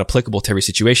just not applicable to every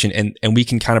situation. And we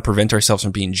can kind of prevent ourselves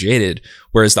from being jaded.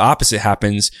 Whereas the opposite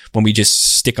happens when we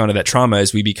just stick onto that trauma,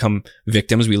 as we become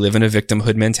victims. We live in a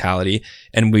victimhood mentality,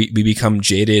 and we become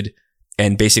jaded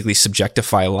and basically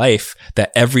subjectify life,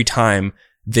 that every time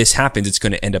this happens, it's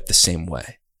going to end up the same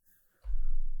way.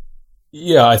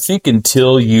 Yeah, I think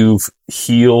until you've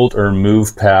healed or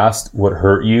moved past what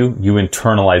hurt you, you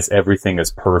internalize everything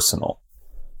as personal.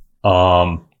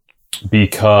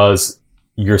 Because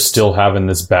you're still having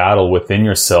this battle within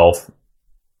yourself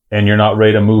and you're not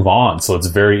ready to move on. So it's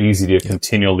very easy to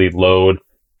continually load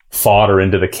fodder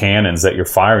into the cannons that you're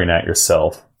firing at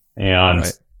yourself. And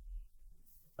right.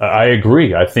 I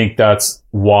agree. I think that's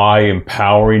why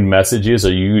empowering messages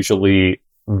are usually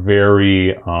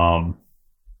very,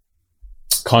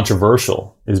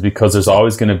 controversial, is because there's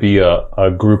always going to be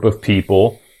a group of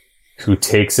people who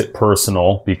takes it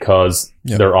personal because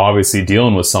they're obviously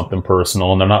dealing with something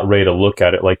personal, and they're not ready to look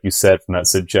at it, like you said, from that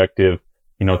subjective,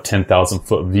 10,000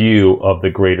 foot view of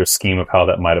the greater scheme of how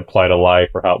that might apply to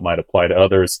life or how it might apply to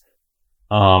others.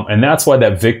 And that's why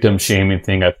that victim shaming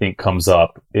thing, I think, comes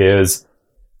up, is,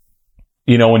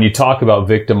 when you talk about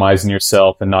victimizing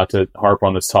yourself, and not to harp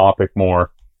on this topic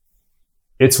more,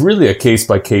 it's really a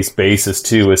case-by-case basis,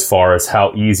 too, as far as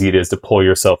how easy it is to pull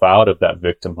yourself out of that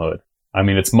victimhood. I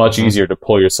mean, it's much easier to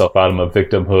pull yourself out of a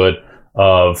victimhood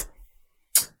of,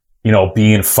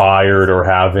 being fired or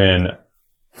having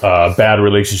a bad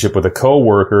relationship with a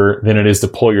coworker than it is to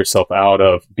pull yourself out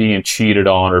of being cheated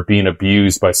on or being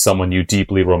abused by someone you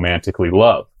deeply romantically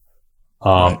love.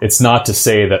 It's not to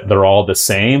say that they're all the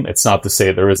same. It's not to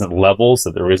say there isn't levels,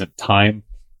 that there isn't time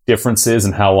differences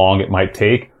and how long it might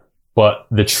take. But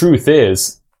the truth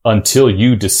is, until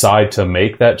you decide to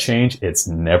make that change, it's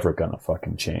never going to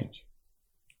fucking change.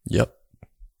 Yep.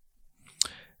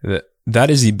 That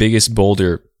is the biggest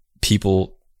boulder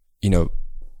people,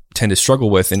 tend to struggle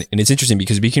with. And it's interesting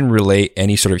because we can relate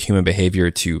any sort of human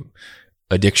behavior to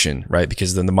addiction, right?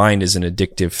 Because then the mind is an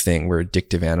addictive thing. We're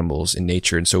addictive animals in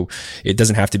nature. And so it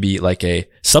doesn't have to be like a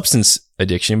substance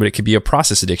addiction, but it could be a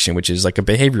process addiction, which is like a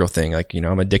behavioral thing. Like,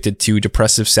 I'm addicted to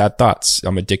depressive, sad thoughts.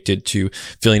 I'm addicted to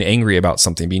feeling angry about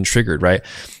something, being triggered, right?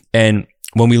 And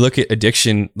when we look at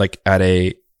addiction, like at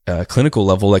a clinical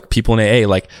level, like people in AA,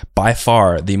 like by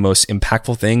far the most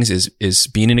impactful things is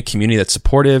being in a community that's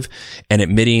supportive and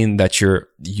admitting that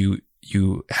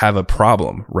you have a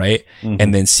problem, right? Mm-hmm.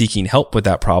 And then seeking help with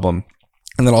that problem,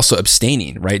 and then also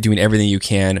abstaining, right? Doing everything you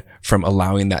can from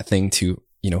allowing that thing to,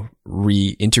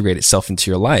 reintegrate itself into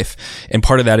your life. And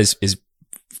part of that is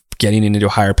getting into a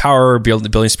higher power,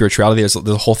 building spirituality. There's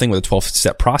the whole thing with a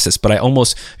 12-step process. But I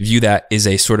almost view that as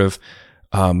a sort of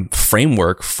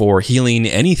framework for healing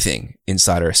anything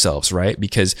inside ourselves, right?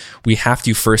 Because we have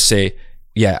to first say,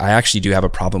 yeah, I actually do have a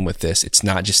problem with this. It's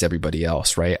not just everybody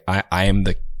else, right? I am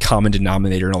the common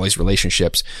denominator in all these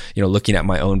relationships, looking at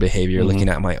my own behavior, looking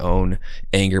at my own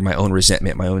anger, my own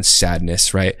resentment, my own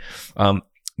sadness, right?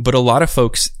 But a lot of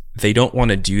folks, they don't want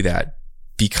to do that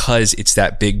because it's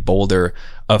that big boulder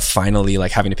of finally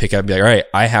like having to pick up and be like, all right,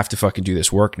 I have to fucking do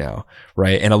this work now,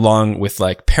 right? And along with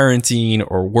like parenting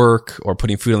or work or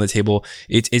putting food on the table,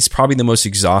 it's probably the most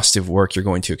exhaustive work you're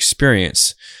going to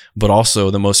experience, but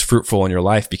also the most fruitful in your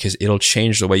life because it'll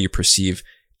change the way you perceive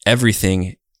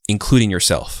everything, including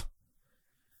yourself.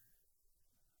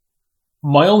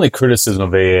 My only criticism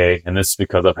of AA, and this is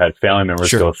because I've had family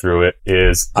members go through it,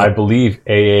 is I believe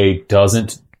AA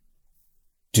doesn't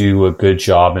do a good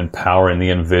job empowering the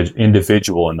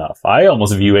individual enough. I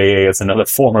almost view AA as another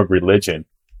form of religion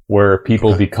where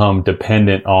people become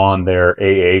dependent on their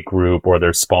AA group or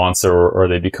their sponsor, or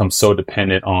they become so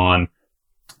dependent on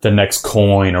the next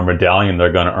coin or medallion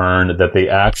they're going to earn that they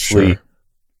actually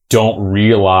don't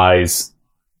realize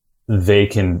they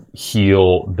can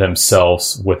heal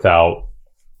themselves without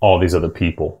all these other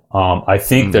people. I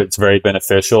think that it's very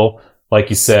beneficial. Like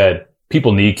you said,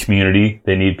 people need community.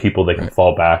 They need people they can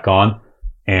fall back on.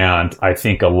 And I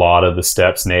think a lot of the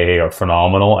steps in AA are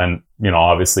phenomenal. And,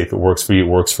 obviously if it works for you, it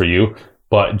works for you.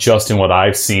 But just in what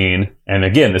I've seen, and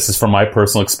again, this is from my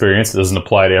personal experience, it doesn't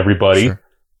apply to everybody.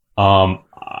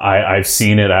 I've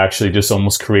seen it actually just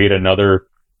almost create another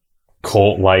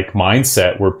cult-like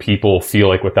mindset where people feel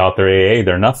like without their AA,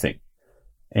 they're nothing.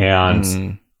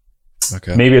 And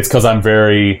maybe it's because I'm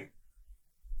very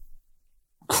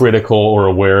critical or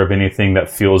aware of anything that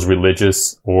feels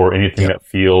religious or anything that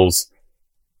feels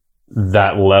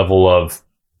that level of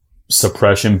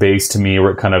suppression based to me,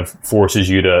 where it kind of forces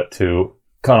you to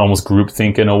kind of almost group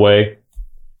think in a way.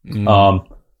 But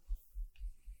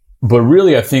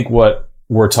really, I think what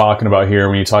we're talking about here,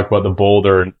 when you talk about the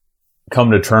boulder and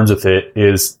come to terms with it,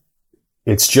 is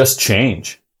it's just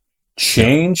change.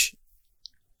 Change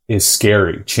is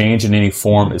scary. Change in any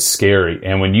form is scary.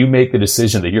 And when you make the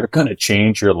decision that you're going to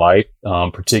change your life,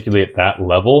 particularly at that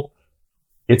level,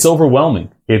 it's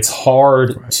overwhelming. It's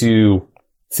hard to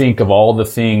think of all the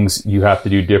things you have to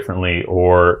do differently.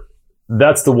 Or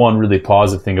that's the one really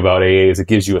positive thing about AA is it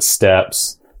gives you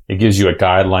steps. It gives you a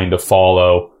guideline to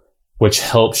follow, which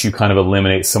helps you kind of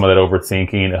eliminate some of that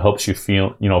overthinking. It helps you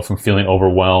feel, from feeling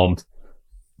overwhelmed.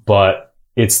 But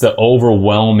it's the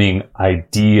overwhelming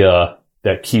idea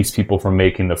that keeps people from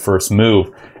making the first move.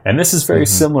 And this is very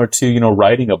similar to,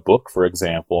 writing a book, for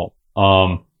example.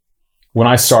 When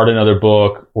I start another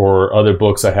book or other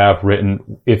books I have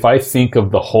written, if I think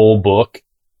of the whole book,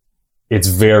 it's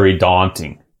very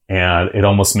daunting and it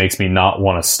almost makes me not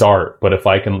want to start. But if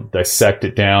I can dissect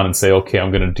it down and say, okay, I'm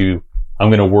going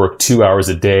to work 2 hours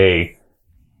a day,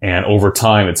 and over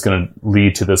time it's going to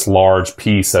lead to this large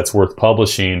piece that's worth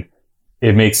publishing,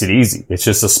 it makes it easy. It's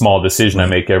just a small decision I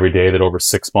make every day that over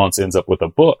 6 months ends up with a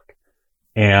book.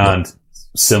 And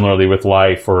similarly with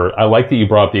life, or I like that you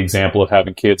brought up the example of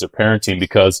having kids or parenting,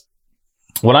 because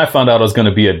when I found out I was going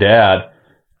to be a dad,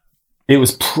 it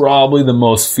was probably the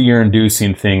most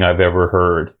fear-inducing thing I've ever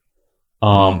heard.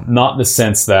 Not in the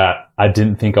sense that I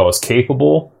didn't think I was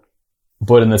capable,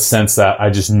 but in the sense that I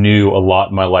just knew a lot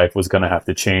in my life was going to have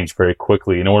to change very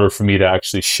quickly in order for me to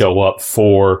actually show up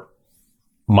for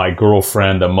my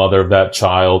girlfriend, the mother of that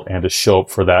child, and to show up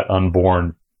for that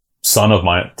unborn son of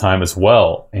my time as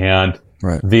well. And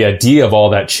the idea of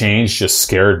all that change just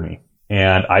scared me.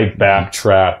 And I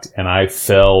backtracked and I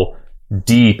fell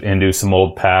deep into some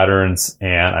old patterns,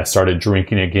 and I started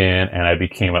drinking again, and I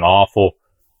became an awful,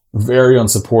 very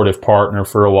unsupportive partner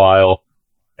for a while.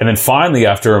 And then finally,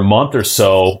 after a month or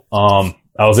so,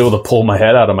 I was able to pull my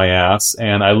head out of my ass,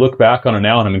 and I look back on it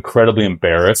now and I'm incredibly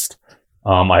embarrassed.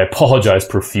 I apologize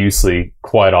profusely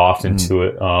quite often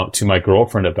to my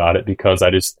girlfriend about it, because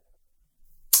I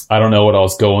don't know what I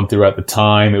was going through at the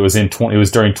time. It was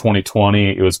during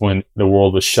 2020. It was when the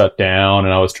world was shut down,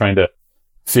 and I was trying to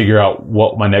figure out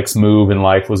what my next move in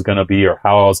life was going to be, or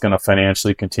how I was going to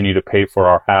financially continue to pay for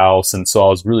our house. And so I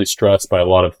was really stressed by a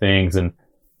lot of things. And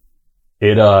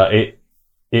it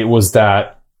was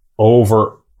that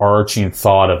overarching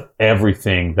thought of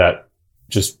everything that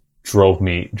just drove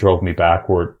me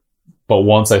backward. But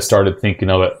once I started thinking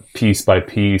of it piece by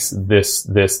piece, this,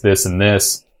 and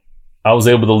this, I was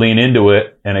able to lean into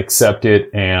it and accept it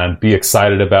and be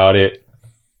excited about it.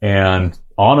 And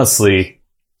honestly,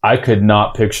 I could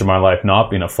not picture my life not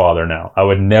being a father now. I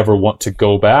would never want to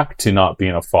go back to not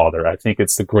being a father. I think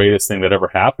it's the greatest thing that ever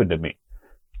happened to me.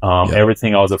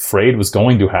 Everything I was afraid was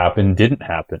going to happen didn't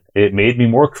happen. It made me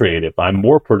more creative. I'm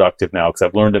more productive now because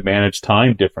I've learned to manage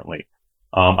time differently.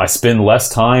 I spend less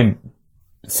time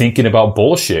thinking about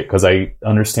bullshit because I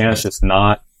understand it's just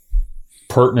not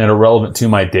pertinent or relevant to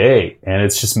my day. And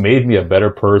it's just made me a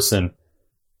better person.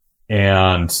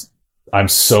 And I'm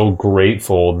so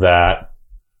grateful that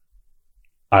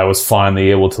I was finally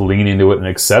able to lean into it and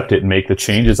accept it and make the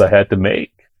changes I had to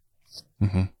make.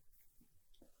 Mm-hmm.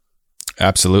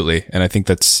 Absolutely. And I think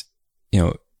that's,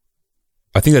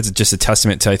 I think that's just a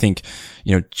testament to, I think,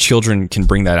 children can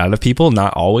bring that out of people.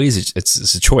 Not always.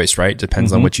 It's a choice, right?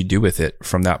 Depends on what you do with it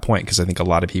from that point. Cause I think a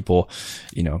lot of people,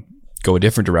 go a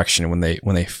different direction when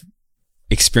they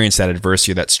experience that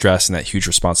adversity or that stress and that huge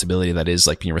responsibility that is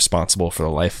like being responsible for the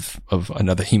life of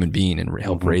another human being and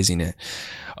help raising it.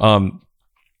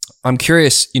 I'm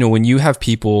curious, when you have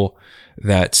people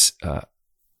that,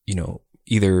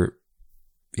 either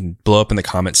blow up in the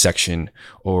comment section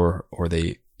or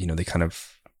they, they kind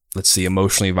of, let's see,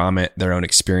 emotionally vomit their own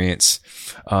experience.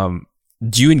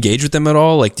 Do you engage with them at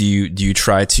all? Like, do you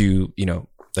try to,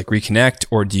 like reconnect,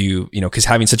 or do you, cause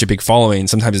having such a big following,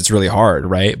 sometimes it's really hard,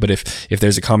 right? But if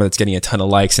there's a comment that's getting a ton of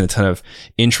likes and a ton of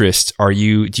interest, do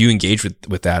you engage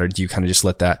with that, or do you kind of just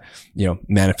let that,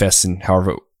 manifest in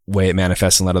however way it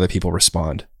manifests and let other people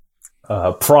respond?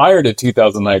 Prior to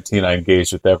 2019, I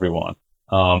engaged with everyone.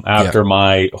 After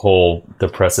my whole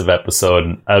depressive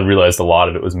episode, I realized a lot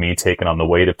of it was me taking on the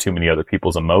weight of too many other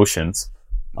people's emotions.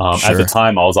 At the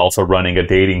time, I was also running a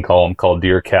dating column called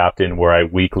Dear Captain, where I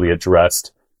weekly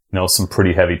addressed, some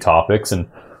pretty heavy topics, and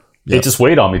it just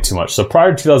weighed on me too much. So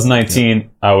prior to 2019,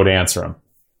 I would answer them.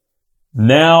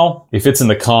 Now, if it's in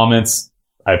the comments,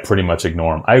 I pretty much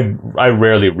ignore them. I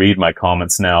rarely read my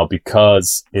comments now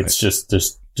because it's just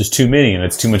too many, and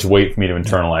it's too much weight for me to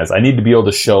internalize. I need to be able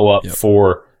to show up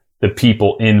for the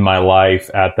people in my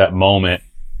life at that moment,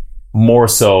 more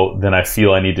so than I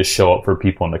feel I need to show up for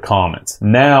people in the comments.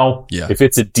 Now, if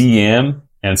it's a DM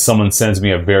and someone sends me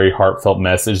a very heartfelt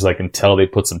message, I can tell they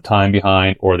put some time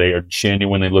behind, or they are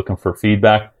genuinely looking for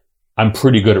feedback, I'm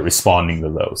pretty good at responding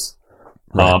to those.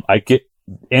 Right. I get,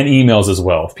 and emails as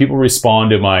well. If people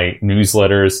respond to my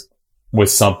newsletters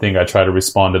with something, I try to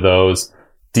respond to those.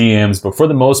 DMs, but for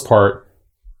the most part,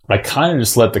 I kind of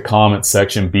just let the comment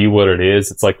section be what it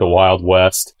is. It's like the Wild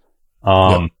West.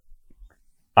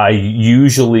 I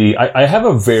usually, I have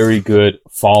a very good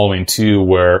following too,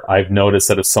 where I've noticed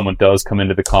that if someone does come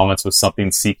into the comments with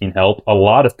something seeking help, a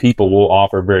lot of people will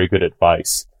offer very good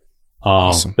advice.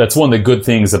 Awesome. That's one of the good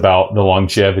things about the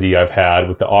longevity I've had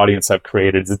with the audience I've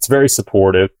created. It's very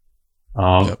supportive.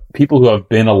 People who have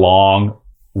been along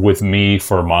with me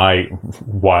for my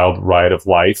wild ride of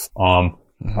life,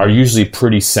 are usually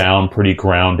pretty sound, pretty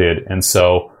grounded. And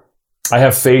so I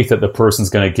have faith that the person's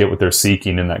going to get what they're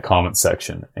seeking in that comment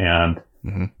section. And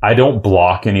I don't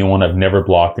block anyone. I've never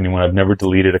blocked anyone. I've never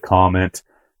deleted a comment.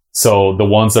 So the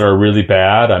ones that are really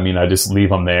bad, I just leave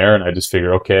them there, and I just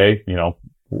figure, okay,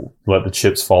 let the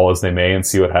chips fall as they may and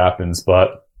see what happens.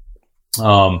 But,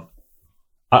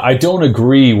 I don't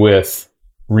agree with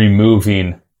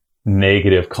removing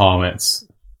negative comments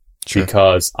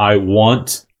because I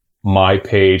want my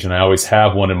page, and I always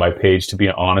have wanted my page to be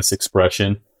an honest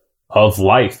expression of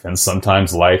life. And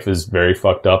sometimes life is very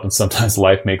fucked up, and sometimes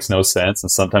life makes no sense, and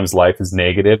sometimes life is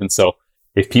negative. And so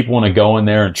if people want to go in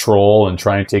there and troll and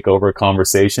try and take over a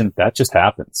conversation, that just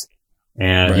happens.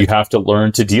 And you have to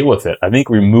learn to deal with it. I think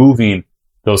removing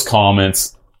those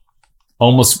comments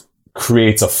almost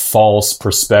creates a false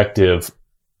perspective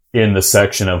in the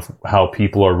section of how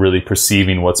people are really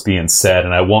perceiving what's being said.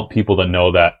 And I want people to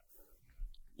know that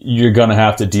you're going to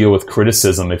have to deal with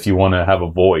criticism if you want to have a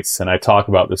voice. And I talk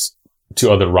about this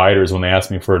to other writers when they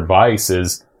ask me for advice,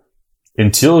 is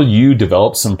until you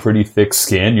develop some pretty thick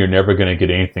skin, you're never going to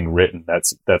get anything written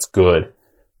that's good.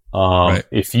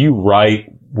 If you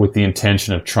write with the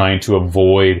intention of trying to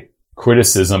avoid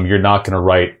criticism, you're not going to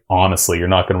write honestly. You're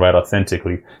not going to write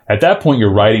authentically. At that point,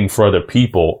 you're writing for other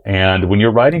people. And when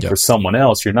you're writing for someone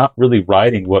else, you're not really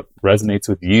writing what resonates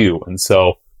with you. And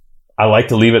so I like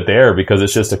to leave it there because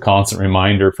it's just a constant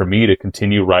reminder for me to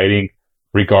continue writing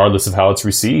regardless of how it's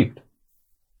received.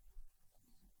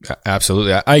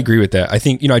 Absolutely. I agree with that. I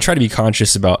think, I try to be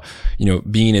conscious about,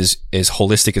 being as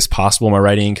holistic as possible in my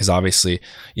writing, because obviously,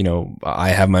 I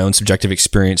have my own subjective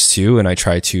experience too. And I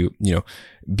try to,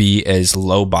 be as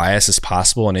low bias as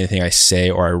possible in anything I say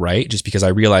or I write, just because I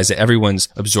realize that everyone's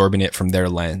absorbing it from their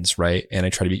lens. Right. And I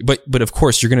try to be, but of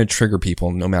course you're going to trigger people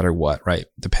no matter what, right?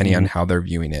 Depending on how they're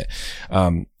viewing it.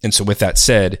 And so with that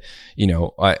said,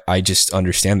 I just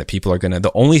understand that people are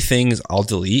the only things I'll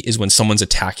delete is when someone's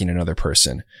attacking another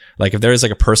person. Like if there is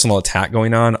like a personal attack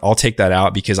going on, I'll take that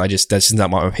out because that's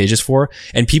not what my page is for.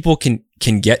 And people can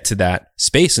get to that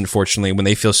space. Unfortunately, when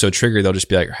they feel so triggered, they'll just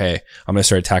be like, hey, I'm going to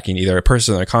start attacking either a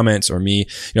person in their comments or me.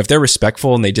 If they're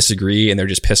respectful and they disagree and they're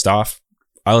just pissed off,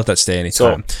 I let that stay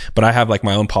anytime. But I have like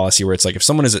my own policy where it's like, if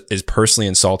someone is personally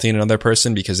insulting another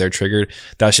person because they're triggered,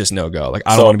 that's just no go. Like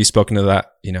I don't want to be spoken to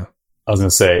that, I was going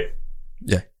to say,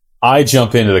 yeah, I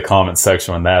jump into the comment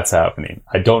section when that's happening.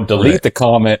 I don't delete the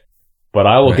comment, but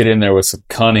I will get in there with some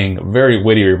cunning, very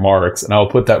witty remarks, and I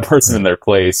will put that person in their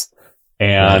place.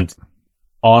 And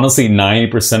honestly,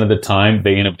 90% of the time,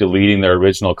 they end up deleting their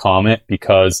original comment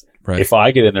because if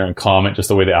I get in there and comment just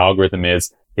the way the algorithm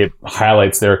is, it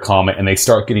highlights their comment and they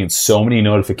start getting so many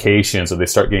notifications or they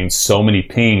start getting so many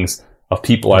pings of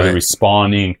people either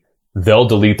responding. They'll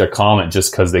delete their comment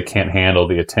just because they can't handle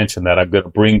the attention that I'm going to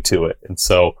bring to it. And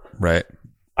so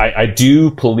I do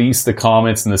police the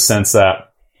comments in the sense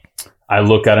that I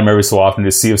look at them every so often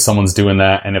to see if someone's doing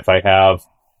that. And if I have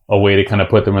a way to kind of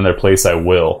put them in their place, I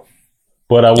will.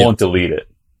 But I won't delete it.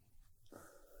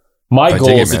 My goal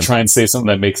is to try and say something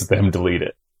that makes them delete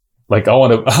it. Like I'm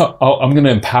going to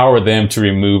empower them to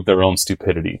remove their own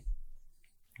stupidity.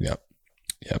 Yep.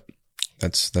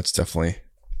 That's definitely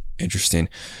interesting.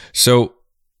 So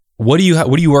what are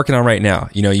you working on right now?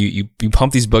 You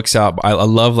pump these books out. I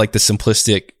love like the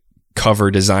simplistic cover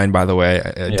design, by the way.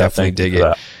 I definitely dig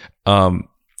it.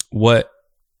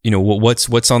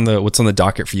 What's on the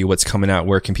docket for you? What's coming out?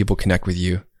 Where can people connect with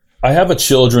you? I have a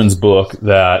children's book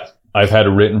that I've had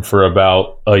written for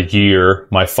about a year.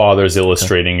 My father's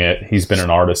illustrating it. He's been an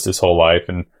artist his whole life.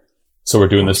 And so we're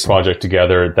doing this project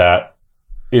together that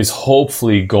is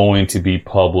hopefully going to be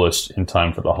published in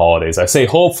time for the holidays. I say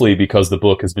hopefully because the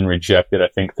book has been rejected, I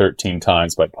think 13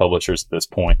 times by publishers at this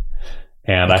point.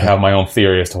 And I have my own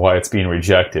theory as to why it's being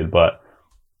rejected, but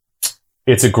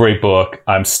it's a great book.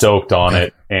 I'm stoked on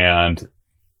it. And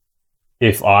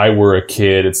if I were a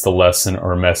kid, it's the lesson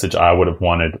or message I would have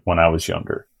wanted when I was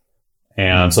younger.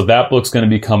 And so that book's going to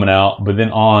be coming out. But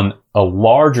then on a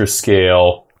larger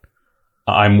scale,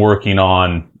 I'm working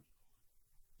on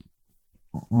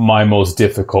my most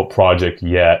difficult project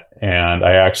yet. And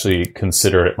I actually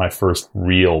consider it my first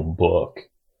real book.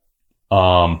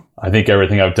 I think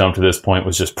everything I've done to this point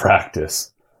was just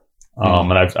practice.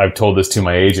 And I've told this to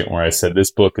my agent where I said,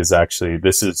 this book is actually,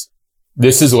 this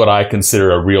is what I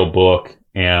consider a real book.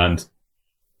 And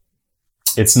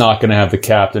it's not going to have the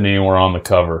captain anywhere on the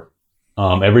cover.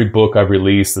 Every book I've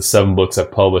released, the 7 books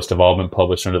I've published have all been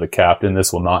published under the captain.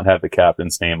 This will not have the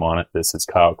captain's name on it. This is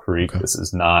Kyle Creek. This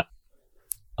is not,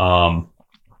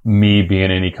 me being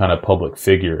any kind of public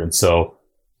figure. And so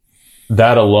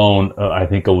that alone, I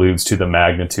think alludes to the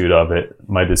magnitude of it.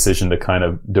 My decision to kind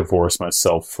of divorce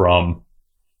myself from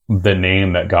the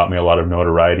name that got me a lot of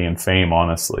notoriety and fame,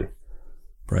 honestly.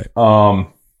 Right.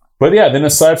 But yeah, then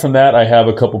aside from that, I have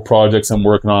a couple projects I'm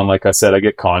working on. Like I said, I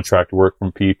get contract work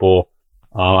from people.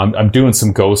 I'm doing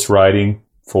some ghostwriting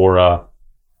for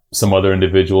some other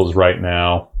individuals right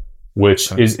now,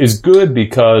 which is good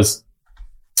because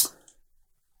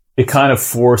it kind of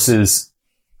forces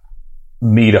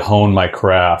me to hone my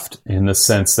craft in the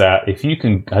sense that if you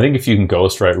can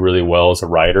ghostwrite really well as a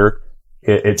writer,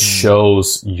 it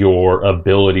shows your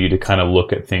ability to kind of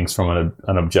look at things from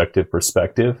an objective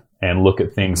perspective and look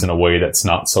at things in a way that's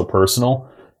not so personal.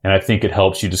 And I think it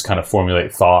helps you just kind of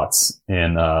formulate thoughts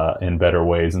in better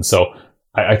ways. And so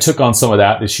I took on some of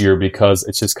that this year because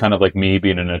it's just kind of like me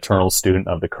being an eternal student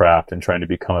of the craft and trying to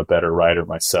become a better writer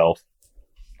myself.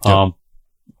 Yep.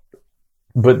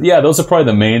 But yeah, those are probably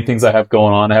the main things I have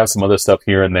going on. I have some other stuff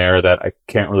here and there that I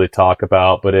can't really talk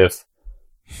about, but if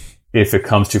it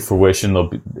comes to fruition,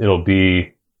 it'll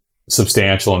be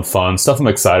substantial and fun stuff. I'm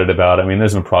excited about. I mean,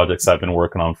 there's been projects I've been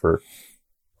working on for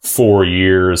 4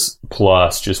 years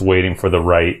plus, just waiting for the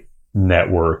right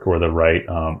network or the right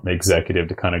executive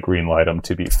to kind of greenlight them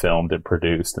to be filmed and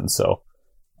produced. And so,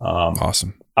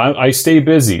 awesome. I stay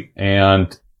busy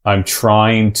and I'm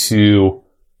trying to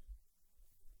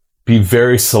be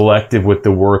very selective with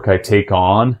the work I take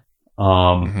on.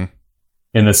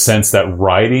 In the sense that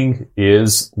writing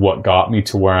is what got me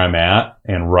to where I'm at,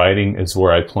 and writing is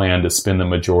where I plan to spend the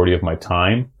majority of my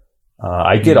time.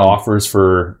 I get offers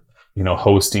for,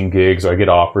 hosting gigs, or I get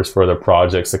offers for other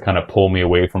projects that kind of pull me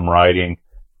away from writing.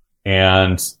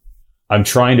 And I'm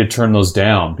trying to turn those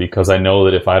down because I know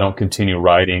that if I don't continue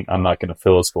writing, I'm not going to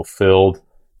feel as fulfilled.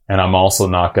 And I'm also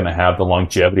not going to have the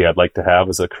longevity I'd like to have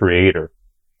as a creator.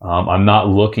 I'm not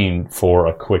looking for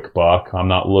a quick buck. I'm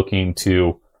not looking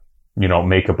to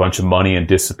make a bunch of money and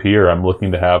disappear. I'm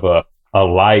looking to have a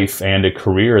life and a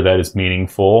career that is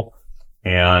meaningful.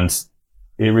 And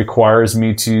it requires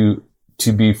me to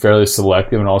be fairly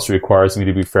selective, and also requires me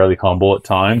to be fairly humble at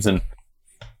times. And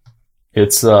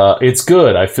it's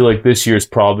good. I feel like this year is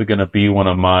probably going to be one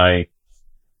of my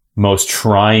most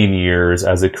trying years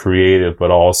as a creative, but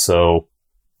also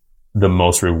the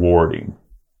most rewarding.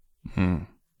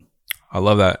 I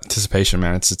love that anticipation,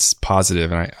 man. It's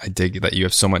positive, and I dig that you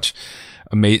have so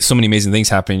many amazing things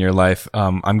happen in your life.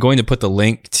 I'm going to put the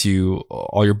link to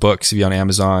all your books if you're on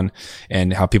Amazon,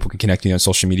 and how people can connect with you on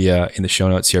social media in the show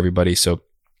notes here, everybody. So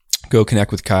go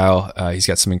connect with Kyle. He's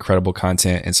got some incredible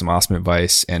content and some awesome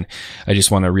advice. And I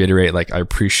just want to reiterate, I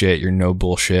appreciate your no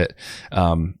bullshit,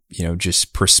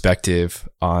 just perspective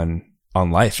on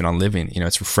life and on living.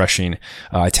 It's refreshing.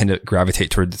 I tend to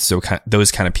gravitate toward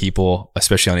those kind of people,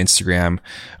 especially on Instagram.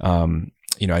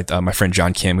 My friend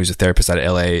John Kim, who's a therapist out of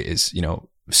LA, is,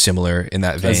 similar in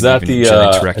that vein. Is that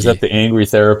the angry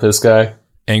therapist guy?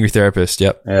 Angry therapist.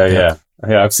 Yep. Yeah.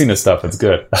 I've seen his stuff. It's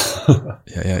good.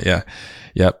 Yeah.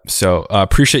 Yep. So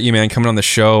appreciate you, man, coming on the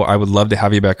show. I would love to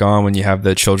have you back on when you have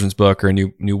the children's book or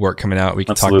new work coming out. We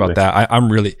can talk about that. I'm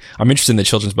interested in the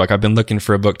children's book. I've been looking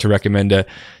for a book to recommend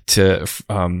to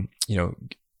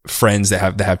friends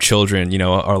that have children,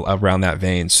 around that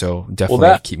vein. So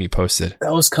definitely keep me posted.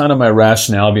 That was kind of my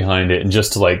rationale behind it. And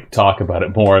just to talk about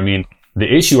it more, I mean, the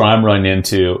issue I'm running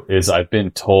into is I've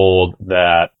been told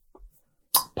that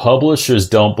publishers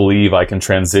don't believe I can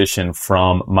transition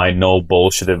from my no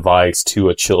bullshit advice to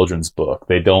a children's book.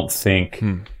 They don't think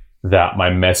that my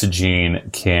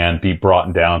messaging can be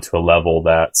brought down to a level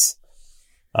that's,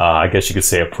 I guess you could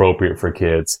say, appropriate for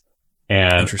kids.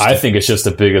 And I think it's just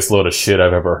the biggest load of shit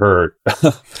I've ever heard.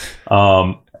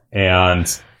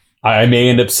 And I may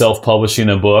end up self-publishing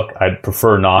a book. I'd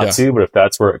prefer not to, but if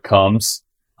that's where it comes,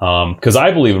 because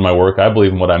I believe in my work, I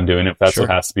believe in what I'm doing. If that's what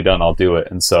has to be done, I'll do it.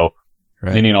 And so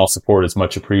any and all support is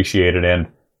much appreciated. And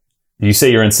you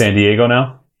say you're in San Diego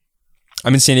now?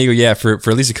 I'm in San Diego, for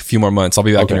at least a few more months. I'll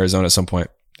be back in Arizona at some point.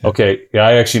 Yeah. Okay. Yeah,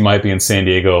 I actually might be in San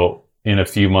Diego in a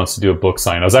few months to do a book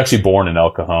sign. I was actually born in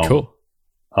El Cajon. Cool.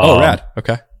 Rad.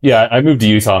 Okay. Yeah, I moved to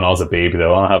Utah when I was a baby,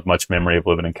 though. I don't have much memory of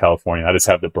living in California. I just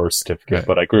have the birth certificate,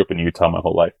 but I grew up in Utah my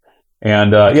whole life.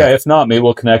 And if not, maybe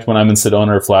we'll connect when I'm in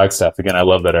Sedona or Flagstaff. Again, I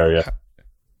love that area.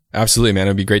 Absolutely, man. It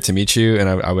would be great to meet you, and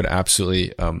I would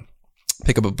absolutely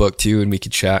pick up a book too, and we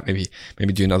could chat. Maybe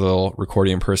do another little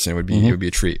recording in person. It would be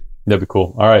a treat. That'd be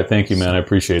cool. All right, thank you, man. I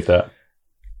appreciate that.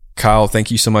 Kyle,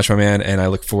 thank you so much, my man, and I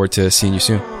look forward to seeing you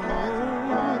soon.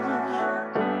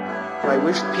 I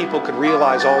wish people could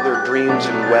realize all their dreams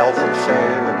and wealth and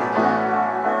fame,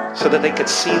 and so that they could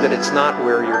see that it's not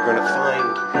where you're going to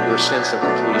find your sense of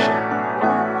completion.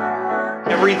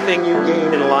 Everything you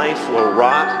gain in life will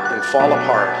rot and fall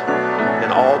apart,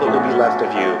 and all that will be left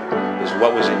of you is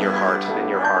what was in your heart and